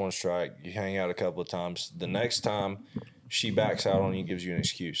you. That's 1 strike. You hang out a couple of times. The next time she backs out on you, gives you an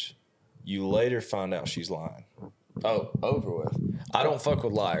excuse. You later find out she's lying. Oh, over with. I don't fuck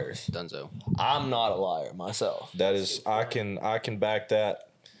with liars. Dunzo. I'm not a liar myself. That is, I can back that.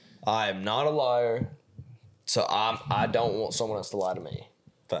 I am not a liar, so I don't want someone else to lie to me.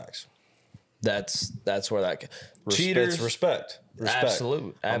 Facts. That's where that Cheaters, respect.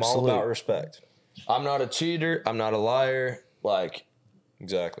 Absolutely, I'm all about respect. I'm not a cheater. I'm not a liar. Like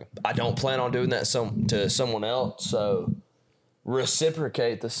Exactly. I don't plan on doing that to someone else. So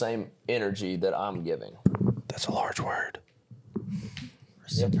reciprocate the same energy that I'm giving. That's a large word.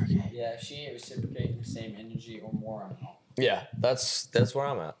 Reciprocate. Yeah, if she ain't reciprocating the same energy or more, I'm out. Yeah, that's where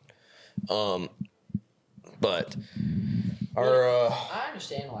I'm at. But I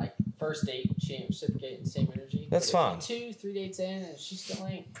understand, like, first date, she ain't reciprocating the same energy. That's But if fine. 2, 3 dates in and she still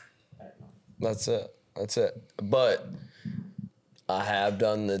ain't. I don't know. That's it. That's it. But I have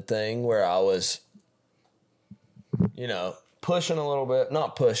done the thing where I was, pushing a little bit.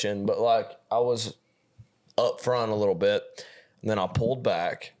 Not pushing, but like I was up front a little bit. And then I pulled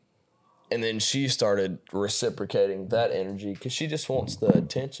back. And then she started reciprocating that energy because she just wants the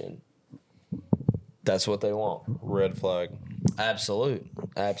attention. That's what they want. Red flag. Absolute.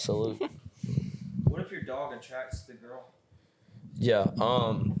 What if your dog attracts the girl? Yeah.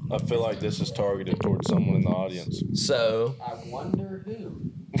 I feel like this is targeted towards someone in the audience. So I wonder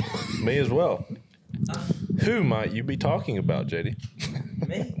who. Me as well. Who might you be talking about, JD?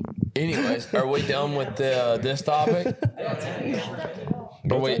 Me? anyways, are we done with this topic?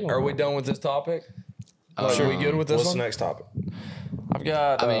 Are we done with this topic? Are we good with this What's one? the next topic? I've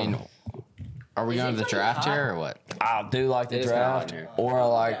got. I mean, are we going to the draft here or what? I do like the It is kinda draft, hot in here. or I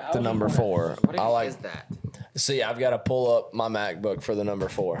like the number 4. I like. that? See, I've got to pull up my MacBook for the number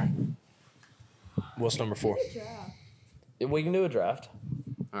 4. What's number 4? We can do a draft.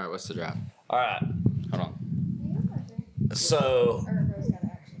 All right, what's the draft? All right. Hold on. So,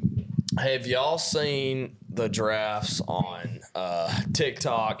 have y'all seen the drafts on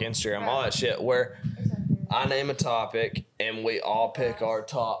TikTok, Instagram, all that shit, where I name a topic and we all pick our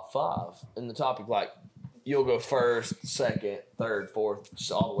top 5 in the topic? Like, you'll go first, second, third, fourth,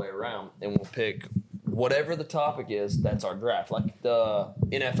 just all the way around, and we'll pick whatever the topic is. That's our draft, like the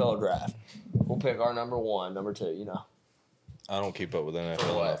NFL draft. We'll pick our number 1, number 2. You know, I don't keep up with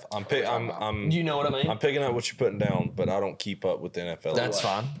NFL what? enough. I'm you know what I mean. I'm picking up what you're putting down, but I don't keep up with the NFL. That's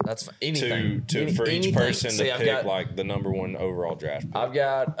fine. That's fine. Anything. For each Anything. person See, to I've pick got- like the number 1 overall draft pick. I've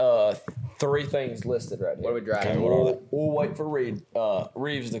got 3 things listed right here. What are we drafting? Okay, what are they? We'll wait for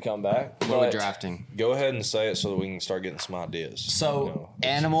Reeves to come back. What are we but- drafting? Go ahead and say it so that we can start getting some ideas. So, You know,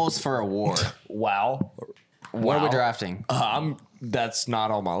 Animals for a war. Wow. What are we Wow. drafting? That's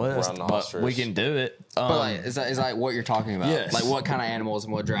not on my list, but Rhinoceros. we can do it. But like, is that what you're talking about? Yes. Like what kind of animals,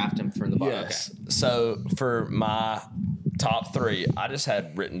 and we'll draft them from the bottom. Yes. So for my top 3, I just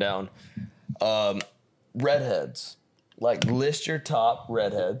had written down redheads. Like, list your top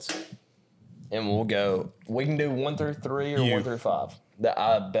redheads, and we'll go. We can do 1 through 3 or 1 through 5. That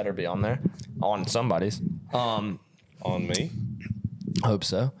I better be on there, on somebody's. on me, Hope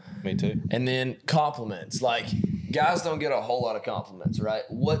so. me too. And then compliments. Like, guys don't get a whole lot of compliments, right?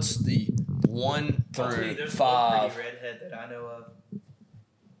 What's the 1 through There's 5? one pretty redhead that I know of.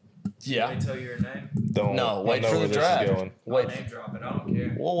 Yeah. Can I tell you her name? Don't. No, I wait know for where the this is draft. going. Wait. I'll name drop it. I don't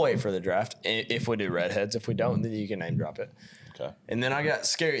care. We'll wait for the draft if we do redheads. If we don't, then you can name drop it. Okay. And then I got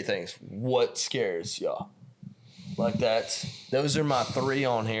scary things. What scares y'all? Like, those are my 3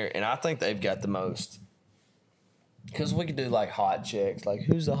 on here, and I think they've got the most. Because we could do like hot chicks, like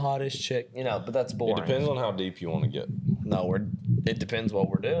who's the hottest chick, you know? But that's boring. It depends on how deep you want to get. No, it depends what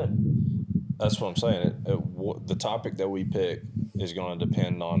we're doing. That's what I'm saying. The topic that we pick is going to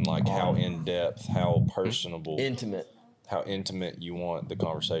depend on like how in depth, how personable, Intimate. how intimate you want the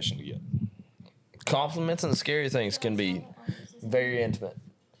conversation to get. Compliments and scary things can be very intimate.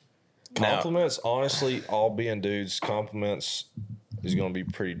 Now- Compliments, honestly, all being dudes, compliments is going to be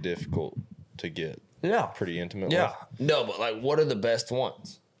pretty difficult to get. Yeah. Pretty intimate. Yeah. No, but like, what are the best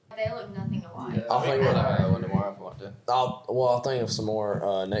ones? They look nothing alike. I'll think of one tomorrow if you want to. I'll think of some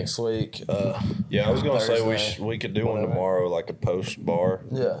more next week. Yeah, I was going to say Thursday, we could do one whatever. tomorrow, like a post bar.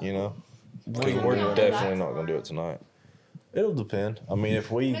 Yeah. You know, We- we're Yeah. definitely not going to do it tonight. It'll depend. I mean, if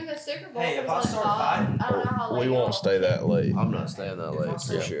we When the Super Bowl Hey, if comes I start on top, fighting, I don't know how we late won't y'all- stay that late. I'm not staying that late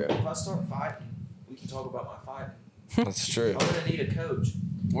for sure. If I start fighting, we can talk about my fighting. That's true. I'm gonna need a coach.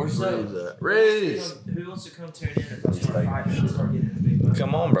 Where's So, Reeves at? Who Reeves! wants to come tune in if I start fighting and start getting the big money?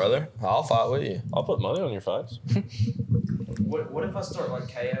 Come on, brother. I'll fight with you. I'll put money on your fights. What if I start like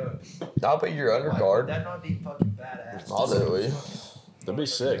KO? I'll be your Would undercard. that not be fucking badass? I'll do it with you. That'd be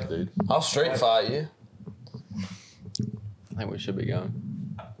sick, dude. I'll street fight you. I think we should be going.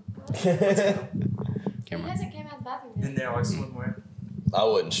 He Cameron. hasn't came out of the bathroom In yet. there like swimwear. I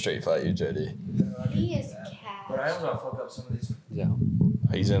wouldn't street fight you, JD. He is But I cash. am gonna fuck up some of these.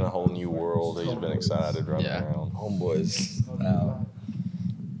 He's in a whole new world. He's been excited running Yeah. around. Homeboys.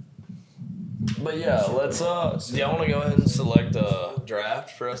 But yeah, let's do y'all want to go ahead and select a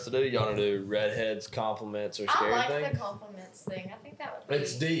draft for us to do? Y'all want to do redheads, compliments, or I scary like things? the compliments thing. I think that would be.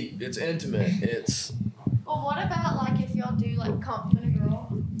 It's deep. It's intimate. It's Well, what about like if y'all do like compliment a girl,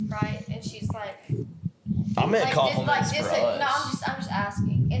 right? And she's like, I meant like compliments for us. No, I'm just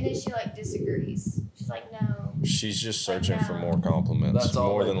asking. And then she like disagrees. She's like, no. She's just searching for more compliments. That's all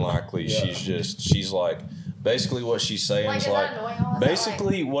More it- than likely, yeah. she's like, basically what she's saying Like, is is like, that annoying all the time?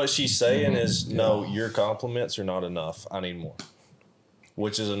 basically what she's saying is, no, your compliments are not enough. I need more.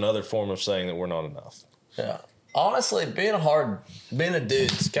 Which is another form of saying that we're not enough. Yeah. Honestly, being a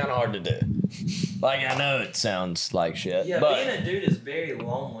dude's kind of hard to do. Like, I know it sounds like shit, Yeah, but being a dude is very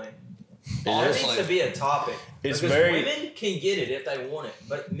lonely. It Honestly, needs to be a topic. It's because very- women can get it if they want it,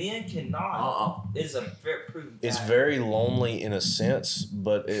 but men cannot. It's a very proven It's fact. very lonely in a sense,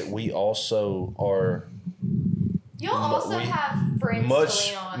 but we also are Y'all also have friends much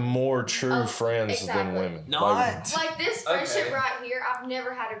to lean on. more true Oh, friends exactly. than women. Not. Like this friendship Okay. right here, I've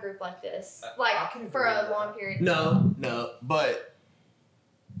never had a group like this. I Like can for agree a with long that. period. No, but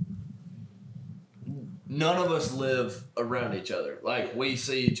none of us live around each other. Like we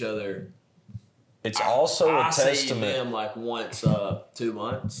see each other. It's also a I see testament. them like once 2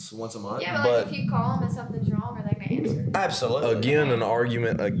 months, once a month. Yeah, but like But- if you call them and something's wrong, are they gonna answer? Absolutely. Again, an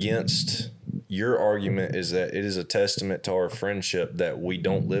argument against your argument is that it is a testament to our friendship that we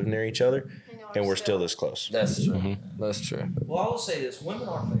don't live near each other You know, and we're still this close. That's true. That's true. Well, I will say this: women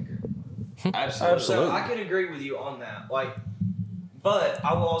are faker. Absolutely. So I can agree with you on that. Like, but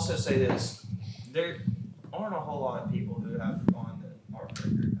I will also say this: there aren't a whole lot of people who have fun that are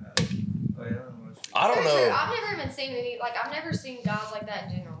faker. Like, I don't know. I don't Very know. true. I've never even seen any. Like I've never seen guys like that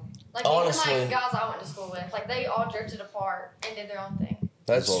in general. Like Honestly. even like guys I went to school with, like they all drifted apart and did their own thing.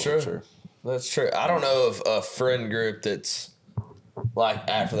 That's also true. That's true. I don't know of a friend group that's like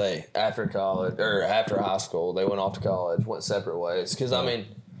after college or after high school they went off to college, went separate ways. Because I mean,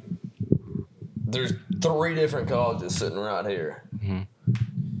 there's 3 different colleges sitting right here.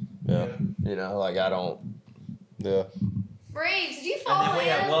 Yeah. You know, like I don't. Yeah. Reeves, did you And fall then we in?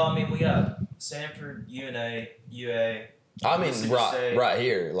 have, well, I mean, we got Sanford, UNA, UA. I mean, Mississippi State. right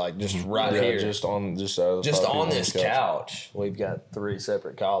here, like just right Yeah, here, just on this couch. We've got 3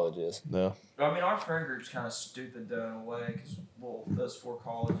 separate colleges. Yeah. I mean, our friend group's kind of stupid though in a way because well, those 4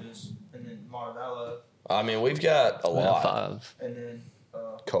 colleges and then Montevallo I mean, we've got a We have lot. 5. and then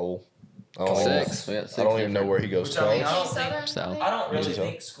Cole. I Cole. don't, 6. We got 6. I don't even know where he goes Which to I mean, college. I don't Southern, think so. think? I don't really Is he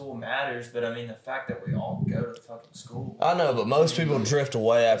think school matters, but I mean the fact that we all go to fucking school. I know, but most people drift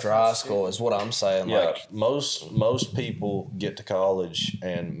away after high school. Is what I'm saying. Yeah, Like, most people get to college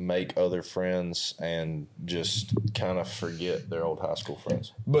and make other friends and just kind of forget their old high school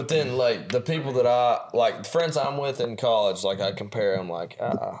friends. but then like the people that I like, friends I'm with in college, like I compare them like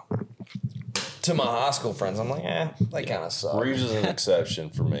to my high school friends. I'm like, they kind of suck. Reeves is an exception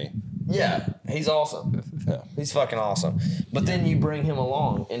for me. Yeah, he's awesome. Yeah. He's fucking awesome. But then you bring him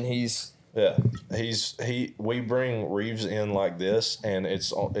along, and he's Yeah, we bring Reeves in like this, and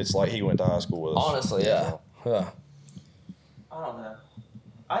it's like he went to high school with us. honestly, yeah. I don't know.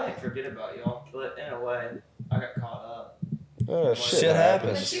 I didn't forget about y'all, but in a way, I got caught up. Shit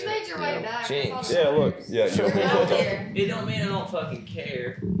happens. But you made your way back. Jinx. That's all that Yeah, look, matters. yeah, You're out here. It don't mean I don't fucking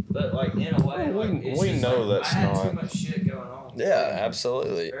care, but like in a way, Well, like, it's we just, know like, that's I had too not- much shit going on. Yeah,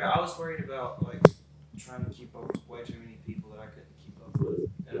 absolutely. I was worried about like trying to keep up with way too many people that I couldn't keep up with,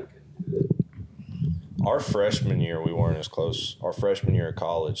 and I couldn't do it. Our freshman year, we weren't as close. Our freshman year of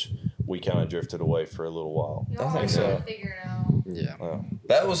college, we kind of drifted away for a little while. Y'all I think are so. trying to figure it out. Yeah.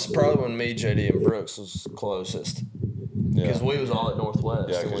 That was probably when me, JD, and Brooks was closest. Yeah, Because we was all at Northwest.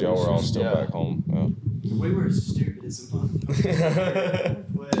 yeah, and because we y'all was were all just- still yeah. back home. Yeah. We were as stupid as a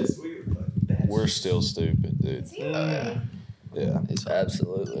motherfucker. West, we were like that. We're still stupid, dude. See? yeah. Yeah. He's fine.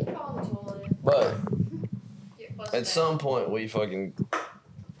 Absolutely. You fall in the toilet. But Get flushed at out. some point, we fucking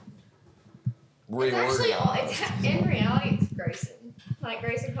It's actually all, reorganized. in reality, it's Grayson. Like,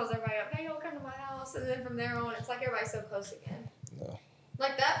 Grayson calls everybody up, hey, y'all come to my house. And then from there on, it's like everybody's so close again. Yeah.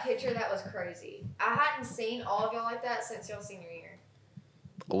 Like, that picture, that was crazy. I hadn't seen all of y'all like that since y'all senior year.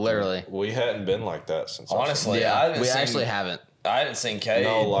 Literally. We hadn't been like that since. our Honestly, I Yeah. haven't We seen, actually haven't. I haven't seen Cade.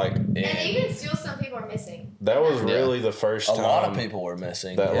 No, like And in even still, some people are missing. that was Yeah. really the first a time lot of people were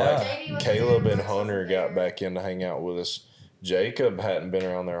missing. that yeah. like JD was Caleb there, and Brooks Hunter wasn't there. got back in to hang out with us. Jacob hadn't been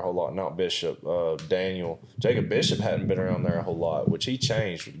around there a whole lot. Not Bishop, Daniel. Jacob Bishop hadn't been around there a whole lot, which he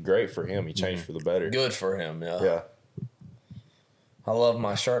changed. Great for him. He changed for the better. Good for him, yeah. Yeah. I love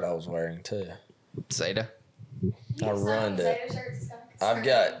my shirt I was wearing too. Zeta. You I have some ruined it. Zeta shirts, it's kinda I've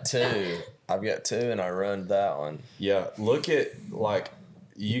concerning. got two, and I ruined that one. Yeah. Look at, like,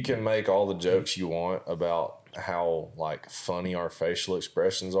 you can make all the jokes you want about how, like, funny our facial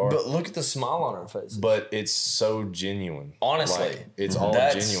expressions are. But look at the smile on our faces. But it's so genuine. Honestly, Like, it's all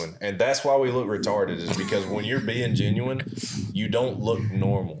that's- genuine. And that's why we look retarded, is because when you're being genuine, you don't look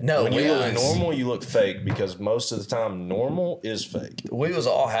normal. No, when you yeah, look it's- normal, you look fake, because most of the time, normal is fake. We was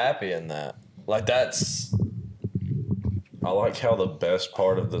all happy in that. Like that's I like how the best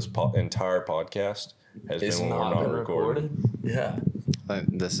part of this entire podcast has it's been when we're not not been recording. recorded. Yeah.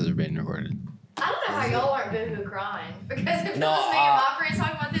 This is being recorded. I don't know how y'all aren't boohoo crying. Because if No, it was me and my friends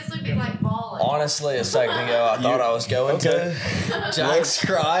talking about this, we'd be like bawling. Honestly, a second ago I thought I was going Okay. to. Jack's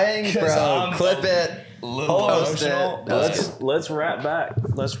crying, bro. I'm- Clip it. Post it. Let's wrap back.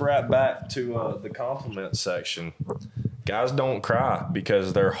 Let's wrap back to the compliment section. Guys don't cry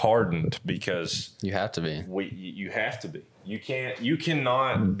because they're hardened, because You have to be. you have to be. You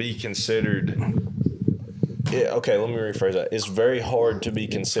cannot be considered okay, let me rephrase that. It's very hard to be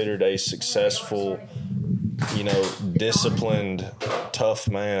considered a successful, disciplined, tough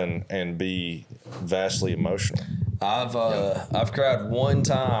man and be vastly emotional. I've cried one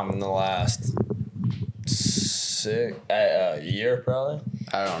time in the last year, probably.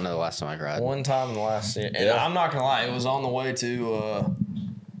 I don't know the last time I cried. One time in the last year, and I'm not gonna lie, it was on the way to.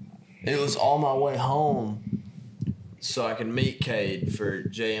 It was on my way home, so I could meet Cade for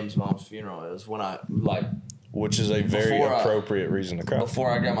JM's mom's funeral. It was when Which is a very appropriate reason to cry.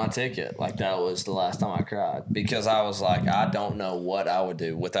 before I got my ticket. Like, that was the last time I cried because I was like, I don't know what I would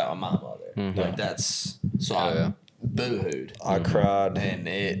do without my mother. Like, that's so. I boo-hooed. I cried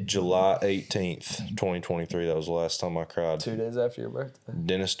and July 18th, 2023. That was the last time I cried. 2 days after your birthday.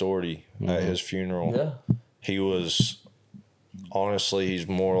 Dennis Doherty at his funeral. Yeah. He was, honestly, he's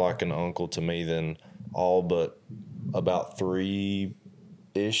more like an uncle to me than all but about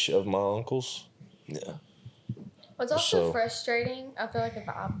 3-ish of my uncles. Yeah. What's also So- frustrating, I feel like if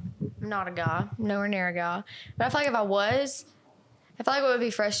I'm not a guy, nowhere near a guy, but I feel like if I was, I feel like what would be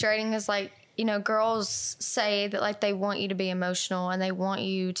frustrating is like, girls say that like they want you to be emotional and they want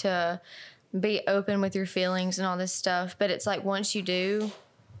you to be open with your feelings and all this stuff. But it's like once you do,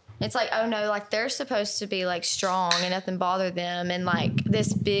 it's like, oh no, like they're supposed to be like strong and nothing bother them and like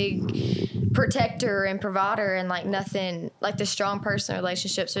this big protector and provider and like nothing, like the strong person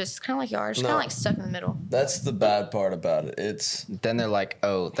relationship. So it's kind of like you are just kind of like stuck in the middle. That's the bad part about it. It's Then they're like,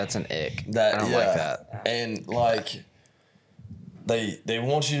 oh, that's an ick. that I don't yeah. like that. And like they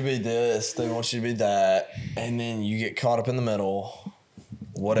want you to be this, they want you to be that, and then you get caught up in the middle,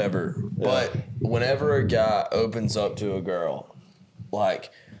 whatever. But whenever a guy opens up to a girl, like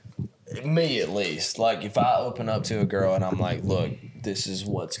me at least, like if I open up to a girl and I'm like, look, this is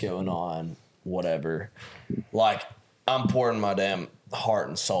what's going on, whatever, like I'm pouring my damn heart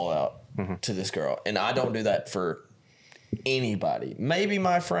and soul out to this girl. And I don't do that for anybody. Maybe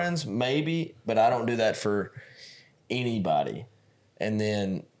my friends, maybe, but I don't do that for anybody. And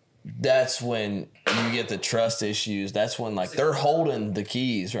then that's when you get the trust issues. That's when like they're holding the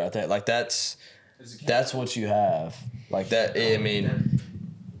keys right there. Like that's what you have. Like that. I mean,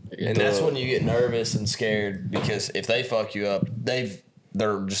 and that's when you get nervous and scared because if they fuck you up,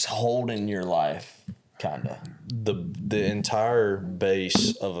 they're just holding your life, kinda. The entire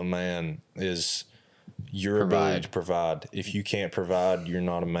base of a man is your ability to provide. If you can't provide, you're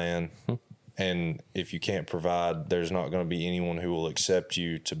not a man. And if you can't provide, there's not going to be anyone who will accept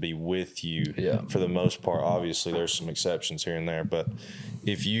you to be with you. Yeah. For the most part, obviously, there's some exceptions here and there. But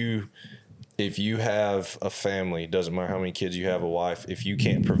if you have a family, doesn't matter how many kids you have, a wife, if you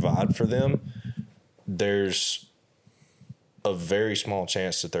can't provide for them, there's a very small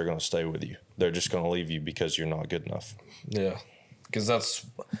chance that they're going to stay with you. They're just going to leave you because you're not good enough. Yeah. Because that's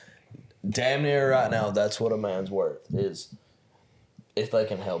damn near right now, that's what a man's worth is. If they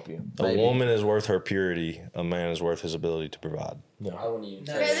can help you. A woman is worth her purity. A man is worth his ability to provide. I wouldn't even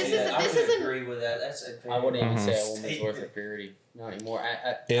Okay, this isn't agree with that. That's I wouldn't even say a woman's worth her purity. Not anymore.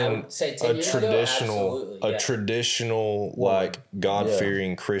 I In would say 10 a years ago, absolutely, traditional, like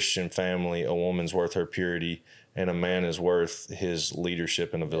God-fearing Christian family, a woman's worth her purity, and a man is worth his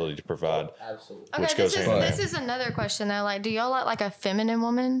leadership and ability to provide. Absolutely. Okay, Which goes hand in this hand. is another question though. Like, do y'all like a feminine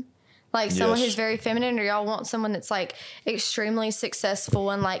woman? Like someone Yes. who's very feminine, or y'all want someone that's like extremely successful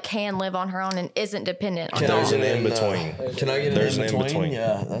and like can live on her own and isn't dependent on Can I There's get an in, in-between. Can I get There's an an in-between? in-between.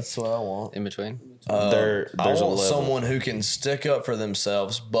 Yeah, that's what I want. In between? I There's a want level. someone who can stick up for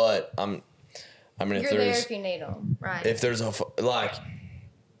themselves, but if You're there there's if you need them, right? if there's if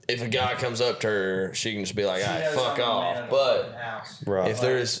a guy comes up to her, she can just be like, all right, fuck off. But Right. if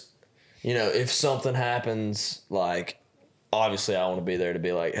there's, if something happens, like, obviously I want to be there to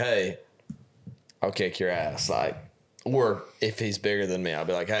be like, hey, I'll kick your ass. Like, or if he's bigger than me, I'll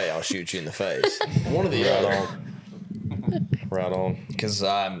be like, hey, I'll shoot you in the face. One or the other. Right on. Because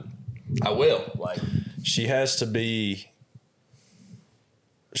I will. Like, She has to be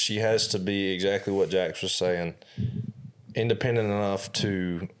exactly what Jax was saying, independent enough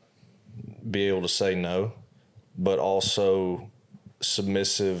to be able to say no, but also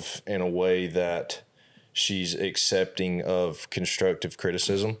submissive in a way that she's accepting of constructive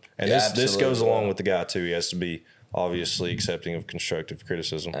criticism. And Yeah, this goes absolutely. along with the guy too. He has to be obviously accepting of constructive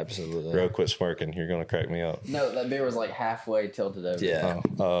criticism. absolutely. Bro, quit smirking. You're going to crack me up. No, that beer was like halfway tilted over. Yeah.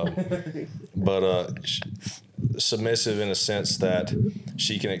 Submissive in a sense that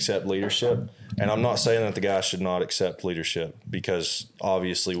she can accept leadership. And I'm not saying that the guy should not accept leadership, because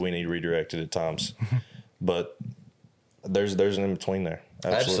obviously we need redirected at times. But there's an in-between there.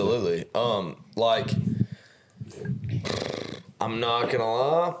 Absolutely. Like, I'm not gonna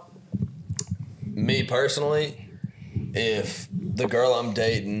lie. me personally, if the girl I'm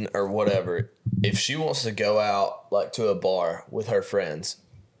dating or whatever, if she wants to go out like to a bar with her friends,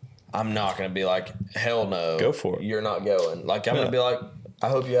 I'm not gonna be like, hell no, Go for it. You're not going. Like I'm gonna be like, I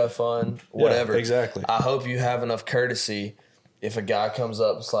hope you have fun, whatever. Yeah, exactly. I hope you have enough courtesy. If a guy comes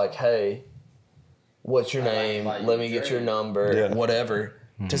up, it's like, hey, what's your name? Let me get your number, whatever,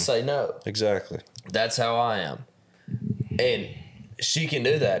 to say no. Exactly. That's how I am. And she can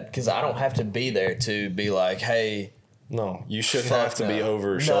do that because I don't have to be there to be like, hey. No, you shouldn't Fuck have to be no. over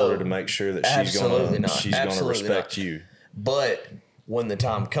her No. shoulder to make sure that Absolutely not. she's gonna Absolutely respect not. you. But when the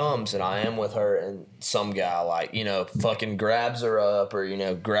time comes and I am with her and some guy like, you know, fucking grabs her up or, you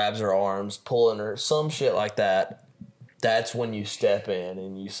know, grabs her arms, pulling her, some shit like that, that's when you step in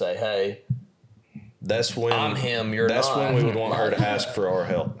and you say, hey, That's when I'm him, you're that's not. when we would want her to ask for our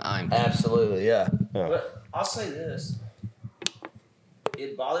help. Absolutely, yeah. But I'll say this: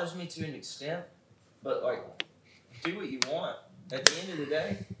 it bothers me to an extent, but like, do what you want. At the end of the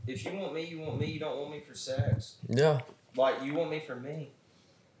day, if you want me, you want me. You don't want me for sex. Yeah. Like you want me for me.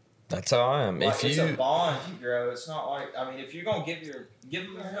 That's how I am. Like, If it's a you bond you grow. It's not like, I mean, if you're gonna give them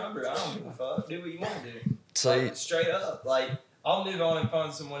your number, I don't give a fuck. Do what you want to do. see, Like, straight up, like I'll move on and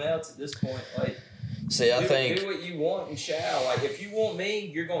find someone else at this point. Like, I think do what you want and shall. Like, if you want me,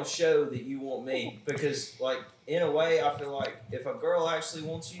 you're gonna show that you want me because, like, in a way, I feel like if a girl actually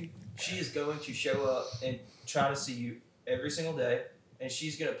wants you, she is going to show up and try to see you every single day, and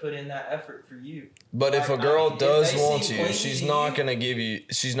she's gonna put in that effort for you. But if a Like, I girl mean, if does they want seem you, clingy she's to not you- gonna give you.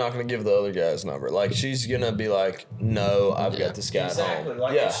 She's not gonna give the other guy's number. Like she's gonna be like, "No, I've got this guy at Exactly. home."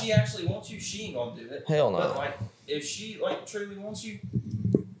 Like, yeah, if she actually wants you, she ain't gonna do it. Hell no. But like, if she like truly wants you,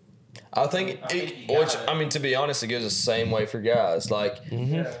 I think. I think you Which got it. I mean, to be honest, it goes the same way for guys. Like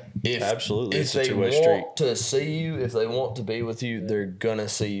yeah. if Absolutely, if it's a they two-way want street. to see you, if they want to be with you, they're gonna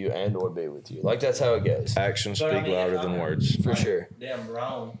see you and or be with you. Like that's how it goes. Actions But, I speak mean, louder if than I'm- words. For sure. Damn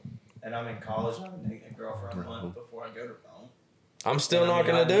Rome, and I'm in college. and I'm dating a girl for a month before I go to Rome. I'm still And, I not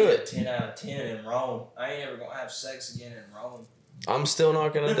mean, gonna I do need a it. 10 out of 10 in Rome. I ain't ever gonna have sex again in Rome. I'm still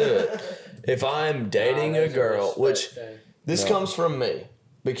not gonna do it. If I'm dating a girl, which this comes from me.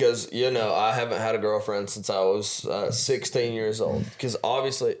 Because, you know, I haven't had a girlfriend since I was 16 years old. Because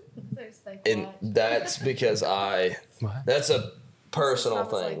obviously, and that's because that's a personal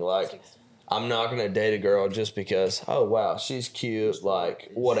thing. Like, I'm not going to date a girl just because, oh, wow, she's cute, like,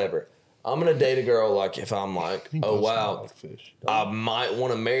 whatever. I'm going to date a girl, like, if I'm like, oh, wow, I might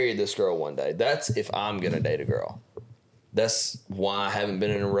want to marry this girl one day. That's if I'm going to date a girl. That's why I haven't been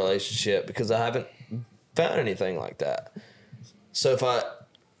in a relationship, because I haven't found anything like that. So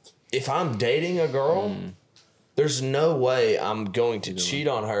if I'm dating a girl, there's no way I'm going to cheat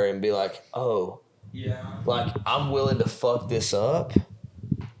on her and be like, oh, Yeah. like I'm willing to fuck this up,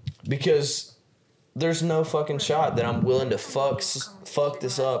 because there's no fucking shot that I'm willing to fuck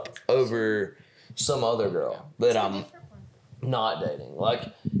this up over some other girl that I'm not dating. Like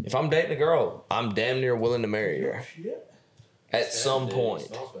if I'm dating a girl, I'm damn near willing to marry her at some point.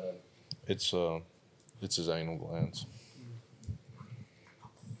 It's his anal glands.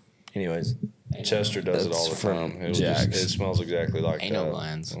 Anyways, Chester does it That's all the from time. It Jax. smells exactly like Anal that.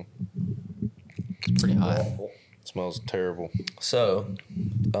 glands. It It's pretty hot. smells terrible. so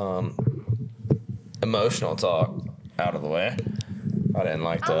emotional talk out of the way. I didn't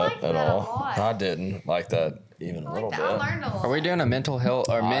like that like at that a all. lot. I didn't like that even a I little like that. I bit. learned a lot. Are we doing a mental health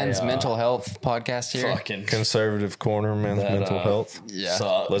or men's mental health podcast here? Fucking Conservative corner, men's That, mental health. Yeah.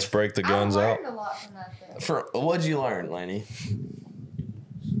 sucked. Let's break the I guns out. learned a lot from that though. What'd you learn, Lainey?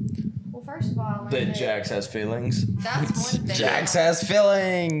 Well, first of all, I learned That Jax has feelings That's one thing. Jax has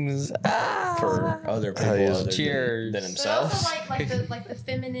feelings. Ah. for other people Hey, other cheers. than But himself. also like the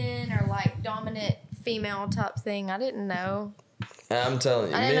feminine or like dominant female type thing. I didn't know. I'm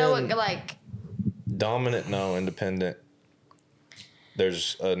telling you, I didn't know men- what like Dominant, no. Independent.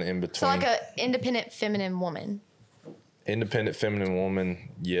 There's an in between. so like a independent feminine woman. Independent feminine woman,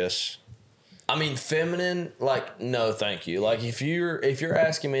 yes. I mean, feminine, like, no, thank you. Like, if you're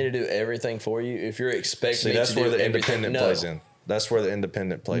asking me to do everything for you, if you're expecting See, me that's to where do the everything, independent no. plays in. That's where the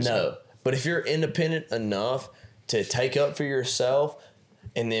independent plays in. No, but if you're independent enough to take up for yourself,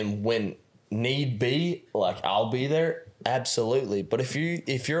 and then when need be, like I'll be there, absolutely. But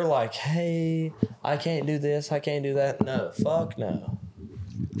if you're like, hey, I can't do this, I can't do that, no, fuck no.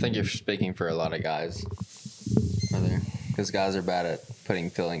 I think you're speaking for a lot of guys. Are there? Because guys are bad at putting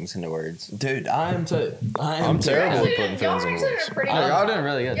feelings into words. Dude, I am too. I'm terrible at putting Y'all things in actually words. are pretty Oh, good. y'all doing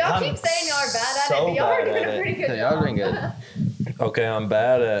really good. Y'all I'm keep saying y'all are bad at so it, but y'all are bad doing at a it. pretty good Yeah, y'all are job. doing good. Okay, I'm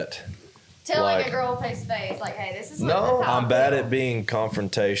bad at Tell like a Like- girl face to face, like, hey, this is what No, this is how I'm I bad feel. at being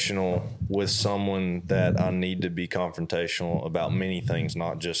confrontational with someone that I need to be confrontational about many things,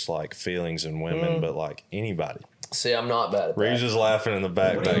 not just like feelings and women, but like anybody. See, I'm not bad at Reeves that. is laughing in the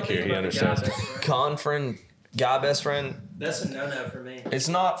back here. He understands. Guy best friend, That's a no-no for me. it's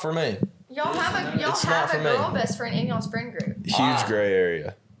not for me. Y'all have It's not a for me. girl best friend in y'all's friend group. Huge gray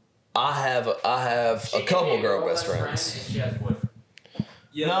area. I have a couple girl best friends.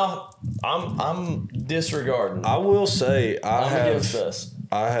 No, I'm disregarding. I will say I'm against this.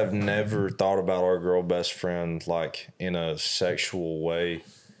 I have never thought about our girl best friend like in a sexual way,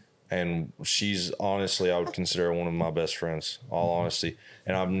 and she's honestly I would consider her one of my best friends. All honesty,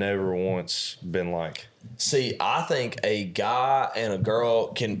 and I've never once been like, See, I think a guy and a girl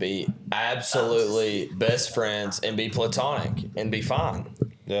can be absolutely best friends and be platonic and be fine.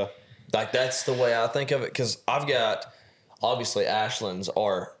 yeah, Like that's the way I think of it. Because I've got obviously Ashlyn's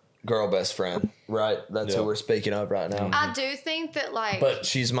our girl best friend, right? That's who Yeah. we're speaking of right now. I do think that like But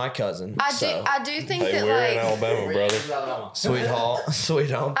she's my cousin. so. I do think hey, that we're in like Alabama, brother. Sweet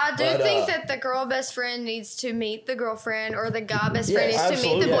home. I do But, think that the girl best friend needs to meet the girlfriend, or the guy best friend Yes, needs to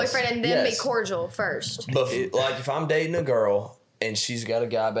meet the absolutely. boyfriend, and then Yes. be cordial first. like if I'm dating a girl and she's got a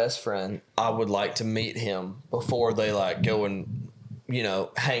guy best friend, I would like to meet him before they like go and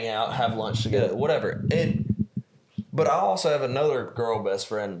hang out, have lunch together, whatever. But I also have another girl best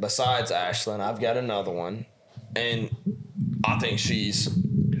friend besides Ashlyn. I've got another one, and I think she's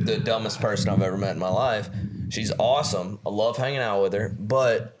the dumbest person I've ever met in my life. She's awesome. I love hanging out with her,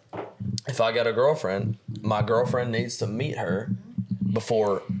 but if I got a girlfriend, my girlfriend needs to meet her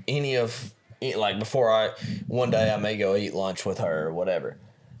before one day I may go eat lunch with her or whatever.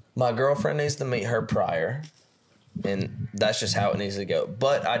 My girlfriend needs to meet her prior, and that's just how it needs to go.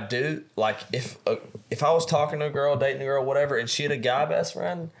 But I do like if I was talking to a girl, dating a girl, whatever, and she had a guy best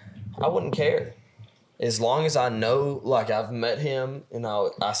friend, I wouldn't care. As long as I know, like I've met him and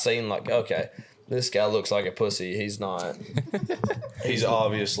I seen like, okay, this guy looks like a pussy. He's not. He's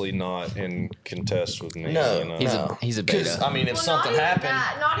obviously not in contest with me. No, you know? He's a Because beta. I mean, if Well, something not even happened,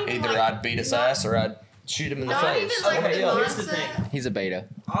 that, not even either like- I'd beat his not- ass or I'd shoot him in the Not face. even like the Here's the mindset. thing. He's a beta.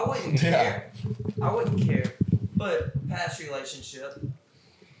 I wouldn't care. I wouldn't care. But past relationship,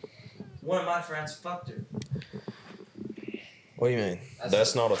 one of my friends fucked her. What do you mean?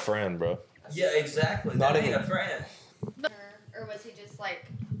 That's not a friend, bro. Yeah, exactly. Not That ain't even- a friend. Or was he just like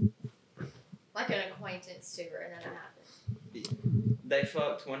an acquaintance to her, and then it happened? They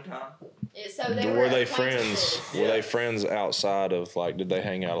fucked one time. Yeah, so they Were they acquaintances. friends? Were they friends outside of like? Did they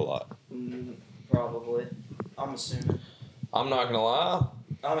hang out a lot? Probably. I'm assuming. I'm not gonna lie.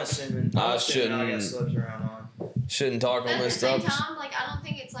 I'm assuming. I I'm assuming I got shouldn't- slipped around on. Shouldn't talk But on at the this same stuff. time, like I don't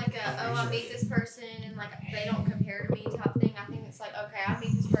think it's like I meet this person and like they don't compare to me type thing. I think it's like, okay, I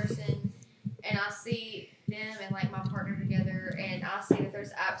meet this person and I see them and like my partner together, and I see that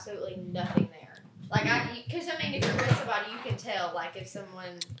there's absolutely nothing there. Like because I mean, if you're with somebody, you can tell. Like if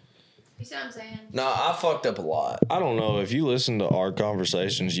someone, you see what I'm saying? No, I fucked up a lot. I don't know. If you listen to our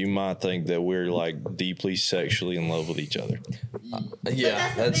conversations, you might think that we're like deeply sexually in love with each other. But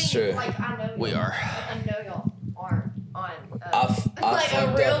Yeah, the that's thing, true. Like I know We y'all- are. I know y'all aren't on I've like a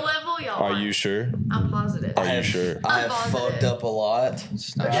fucked real up. level. Y'all Are aren't. you sure? I'm positive. Are you sure? I have I'm fucked positive. up a lot.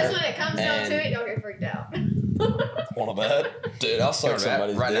 Because Right? when it comes down And- to it, y'all get freaked out. Want to bet? Dude, I'll suck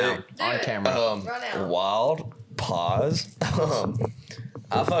somebody's right now dick. on it. camera. Run out. Wild pause.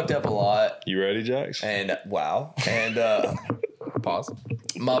 I fucked up a lot, You ready, Jax? and wow, and Pause.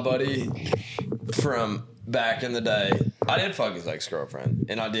 my buddy from back in the day, I did fuck his ex-girlfriend,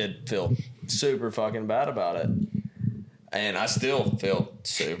 and I did feel super fucking bad about it, and I still feel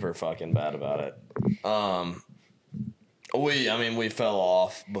super fucking bad about it. We fell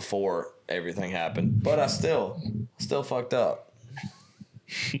off before everything happened, but I still fucked up.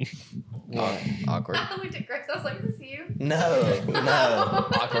 Awkward. I looked at Grace. I was like, "Is this you?" No.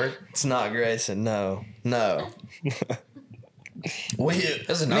 Awkward. It's not Grayson. No.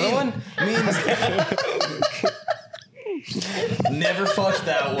 There's another one? Me and never fucked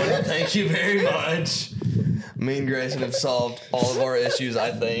that one. Thank you very much. Me and Grayson have solved all of our issues,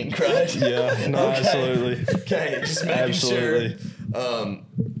 I think, right? Yeah, no, Okay. absolutely. Okay, just making Absolutely. sure.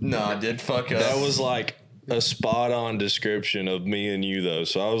 No, I did fuck up. That was like a spot on description of me and you, though.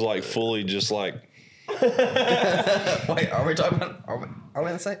 So I was like fully just like, Wait, are we talking about? Are we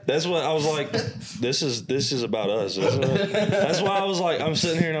in the same? that's what I was like. This is about us, isn't it? That's why I was like, I'm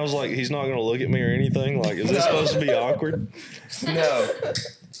sitting here and I was like, he's not gonna look at me or anything. Like, is this No. supposed to be awkward?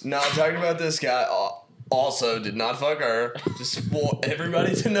 No, I'm talking about this guy. Also, did not fuck her. Just want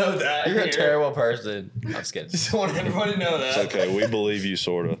everybody to know that. You're a here. terrible person. I'm just kidding. Just want everybody to know that. It's okay. We believe you,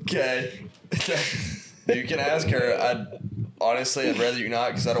 sort of. Okay. You can ask her. I'd rather you not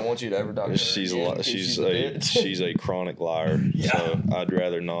because I don't want you to ever talk to her. She's again, a 'cause she's a a bitch. she's a chronic liar. Yeah. So I'd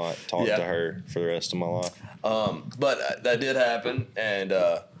rather not talk Yeah. to her for the rest of my life. But that did happen, and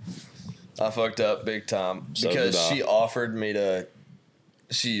I fucked up big time So because did I. she offered me to.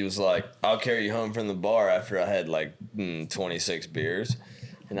 She was like, "I'll carry you home from the bar after I had like 26 beers,"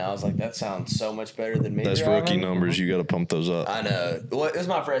 and I was like, "That sounds so much better than me." That's driving." rookie numbers. You got to pump those up. I know. Well, it was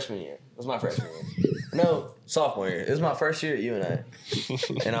my freshman year. No, sophomore year. It was my first year at UNA,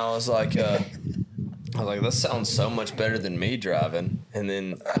 and I was like, that sounds so much better than me driving. And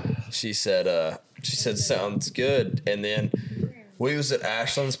then she said, sounds good. And then we was at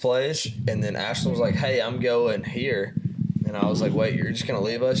Ashland's place, and then Ashland was like, hey, I'm going here. And I was like, wait, you're just gonna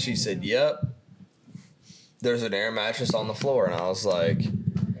leave us? She said, yep. There's an air mattress on the floor, and I was like,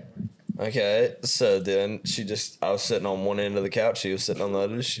 okay. So then I was sitting on one end of the couch, she was sitting on the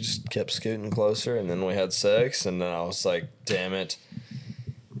other. She just kept scooting closer, and then we had sex, and then I was like, damn it.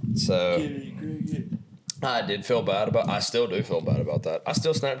 So I did feel bad I still do feel bad about that. I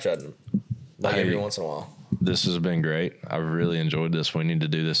still Snapchat him every once in a while. This has been great. I've really enjoyed this. We need to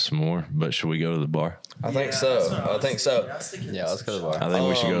do this some more. But should we go to the bar? I think so. Yeah, let's go to the bar. I think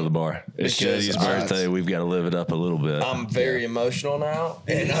we should go to the bar. It's because Jody's I- birthday. We've got to live it up a little bit. I'm very emotional now,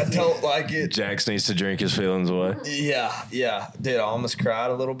 and I don't like it. Jax needs to drink his feelings away. Yeah. Dude, I almost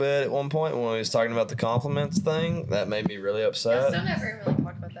cried a little bit at one point when we was talking about the compliments thing. That made me really I upset. still never really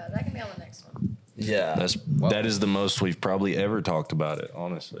talked about that. That can be on the next one. Yeah. That is the most we've probably ever talked about it,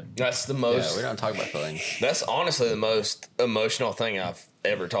 honestly. That's the Yeah, most. we don't talk about feelings. That's honestly the most emotional thing I've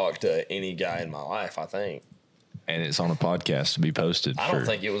ever talked to any guy in my life, I think. And it's on a podcast to be posted. I don't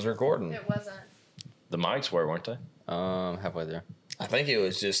think it was recording. It wasn't. the mics were, weren't they? Halfway there. I think it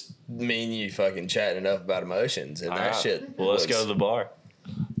was just me and you fucking chatting enough about emotions and that Alright. shit. Well, let's go to the bar.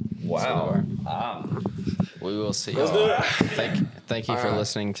 Wow. We will see. Let's y'all. do it. Thank you for Alright.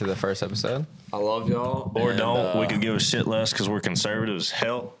 listening to the first episode. I love y'all. Or and, don't. We could give a shit less because we're conservative as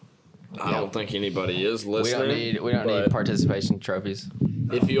hell. I don't think anybody is We listening. don't need but participation trophies.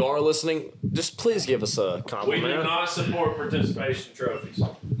 If you are listening, just please give us a compliment. support participation trophies.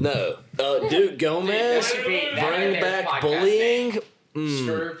 No. Dude, Gomez, bring back bullying.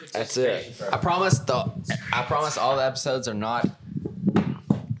 That's it. I promise all the episodes are not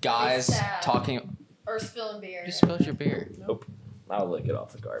guys Sad. talking. Or spilling beer. You spilled your beer. I'll lick it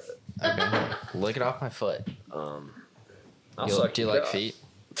off the carpet. Okay. Lick it off my foot. I'll Do suck you your like cock. feet?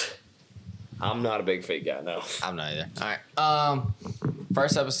 I'm not a big feet guy, no. I'm not either. All right.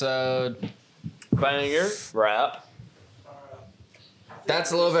 First episode. Banger, rap.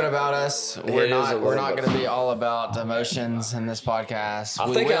 That's a little bit about us. We're It is a not little bit. going to be all about emotions in this podcast. I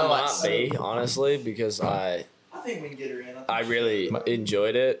We think I will might at- be, honestly, because I think we can get her in. I really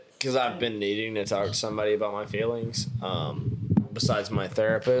enjoyed it because I've been needing to talk to somebody about my feelings. Besides my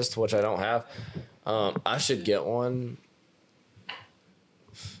therapist, which I don't have, I should get one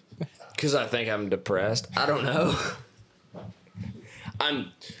because I think I'm depressed. I don't know.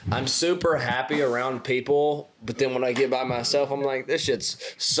 I'm super happy around people, but then when I get by myself, I'm like, this shit's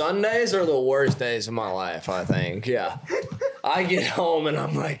Sundays are the worst days of my life. I think, yeah. I get home and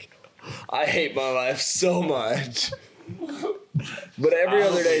I'm like, I hate my life so much. But every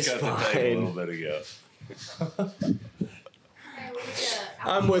other day's fine. bit ago.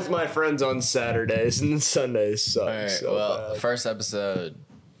 I'm with my friends on Saturdays and Sundays suck. All right. so Well, bad. first episode,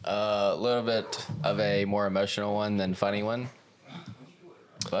 a little bit of a more emotional one than funny one.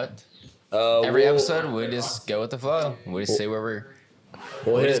 But every episode, we just go with the flow. We just see where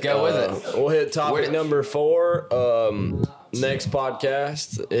we'll just go with it. We'll hit topic Where- number 4. Next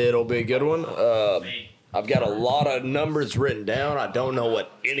podcast, it'll be a good one. I've got a lot of numbers written down. I don't know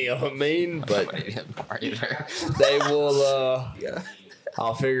what any of them mean, but they will.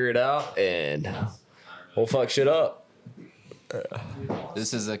 I'll figure it out and we'll fuck shit up.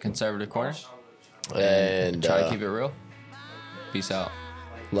 This is a conservative corner. And Try to keep it real. Peace out.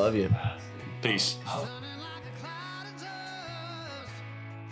 love you. Peace.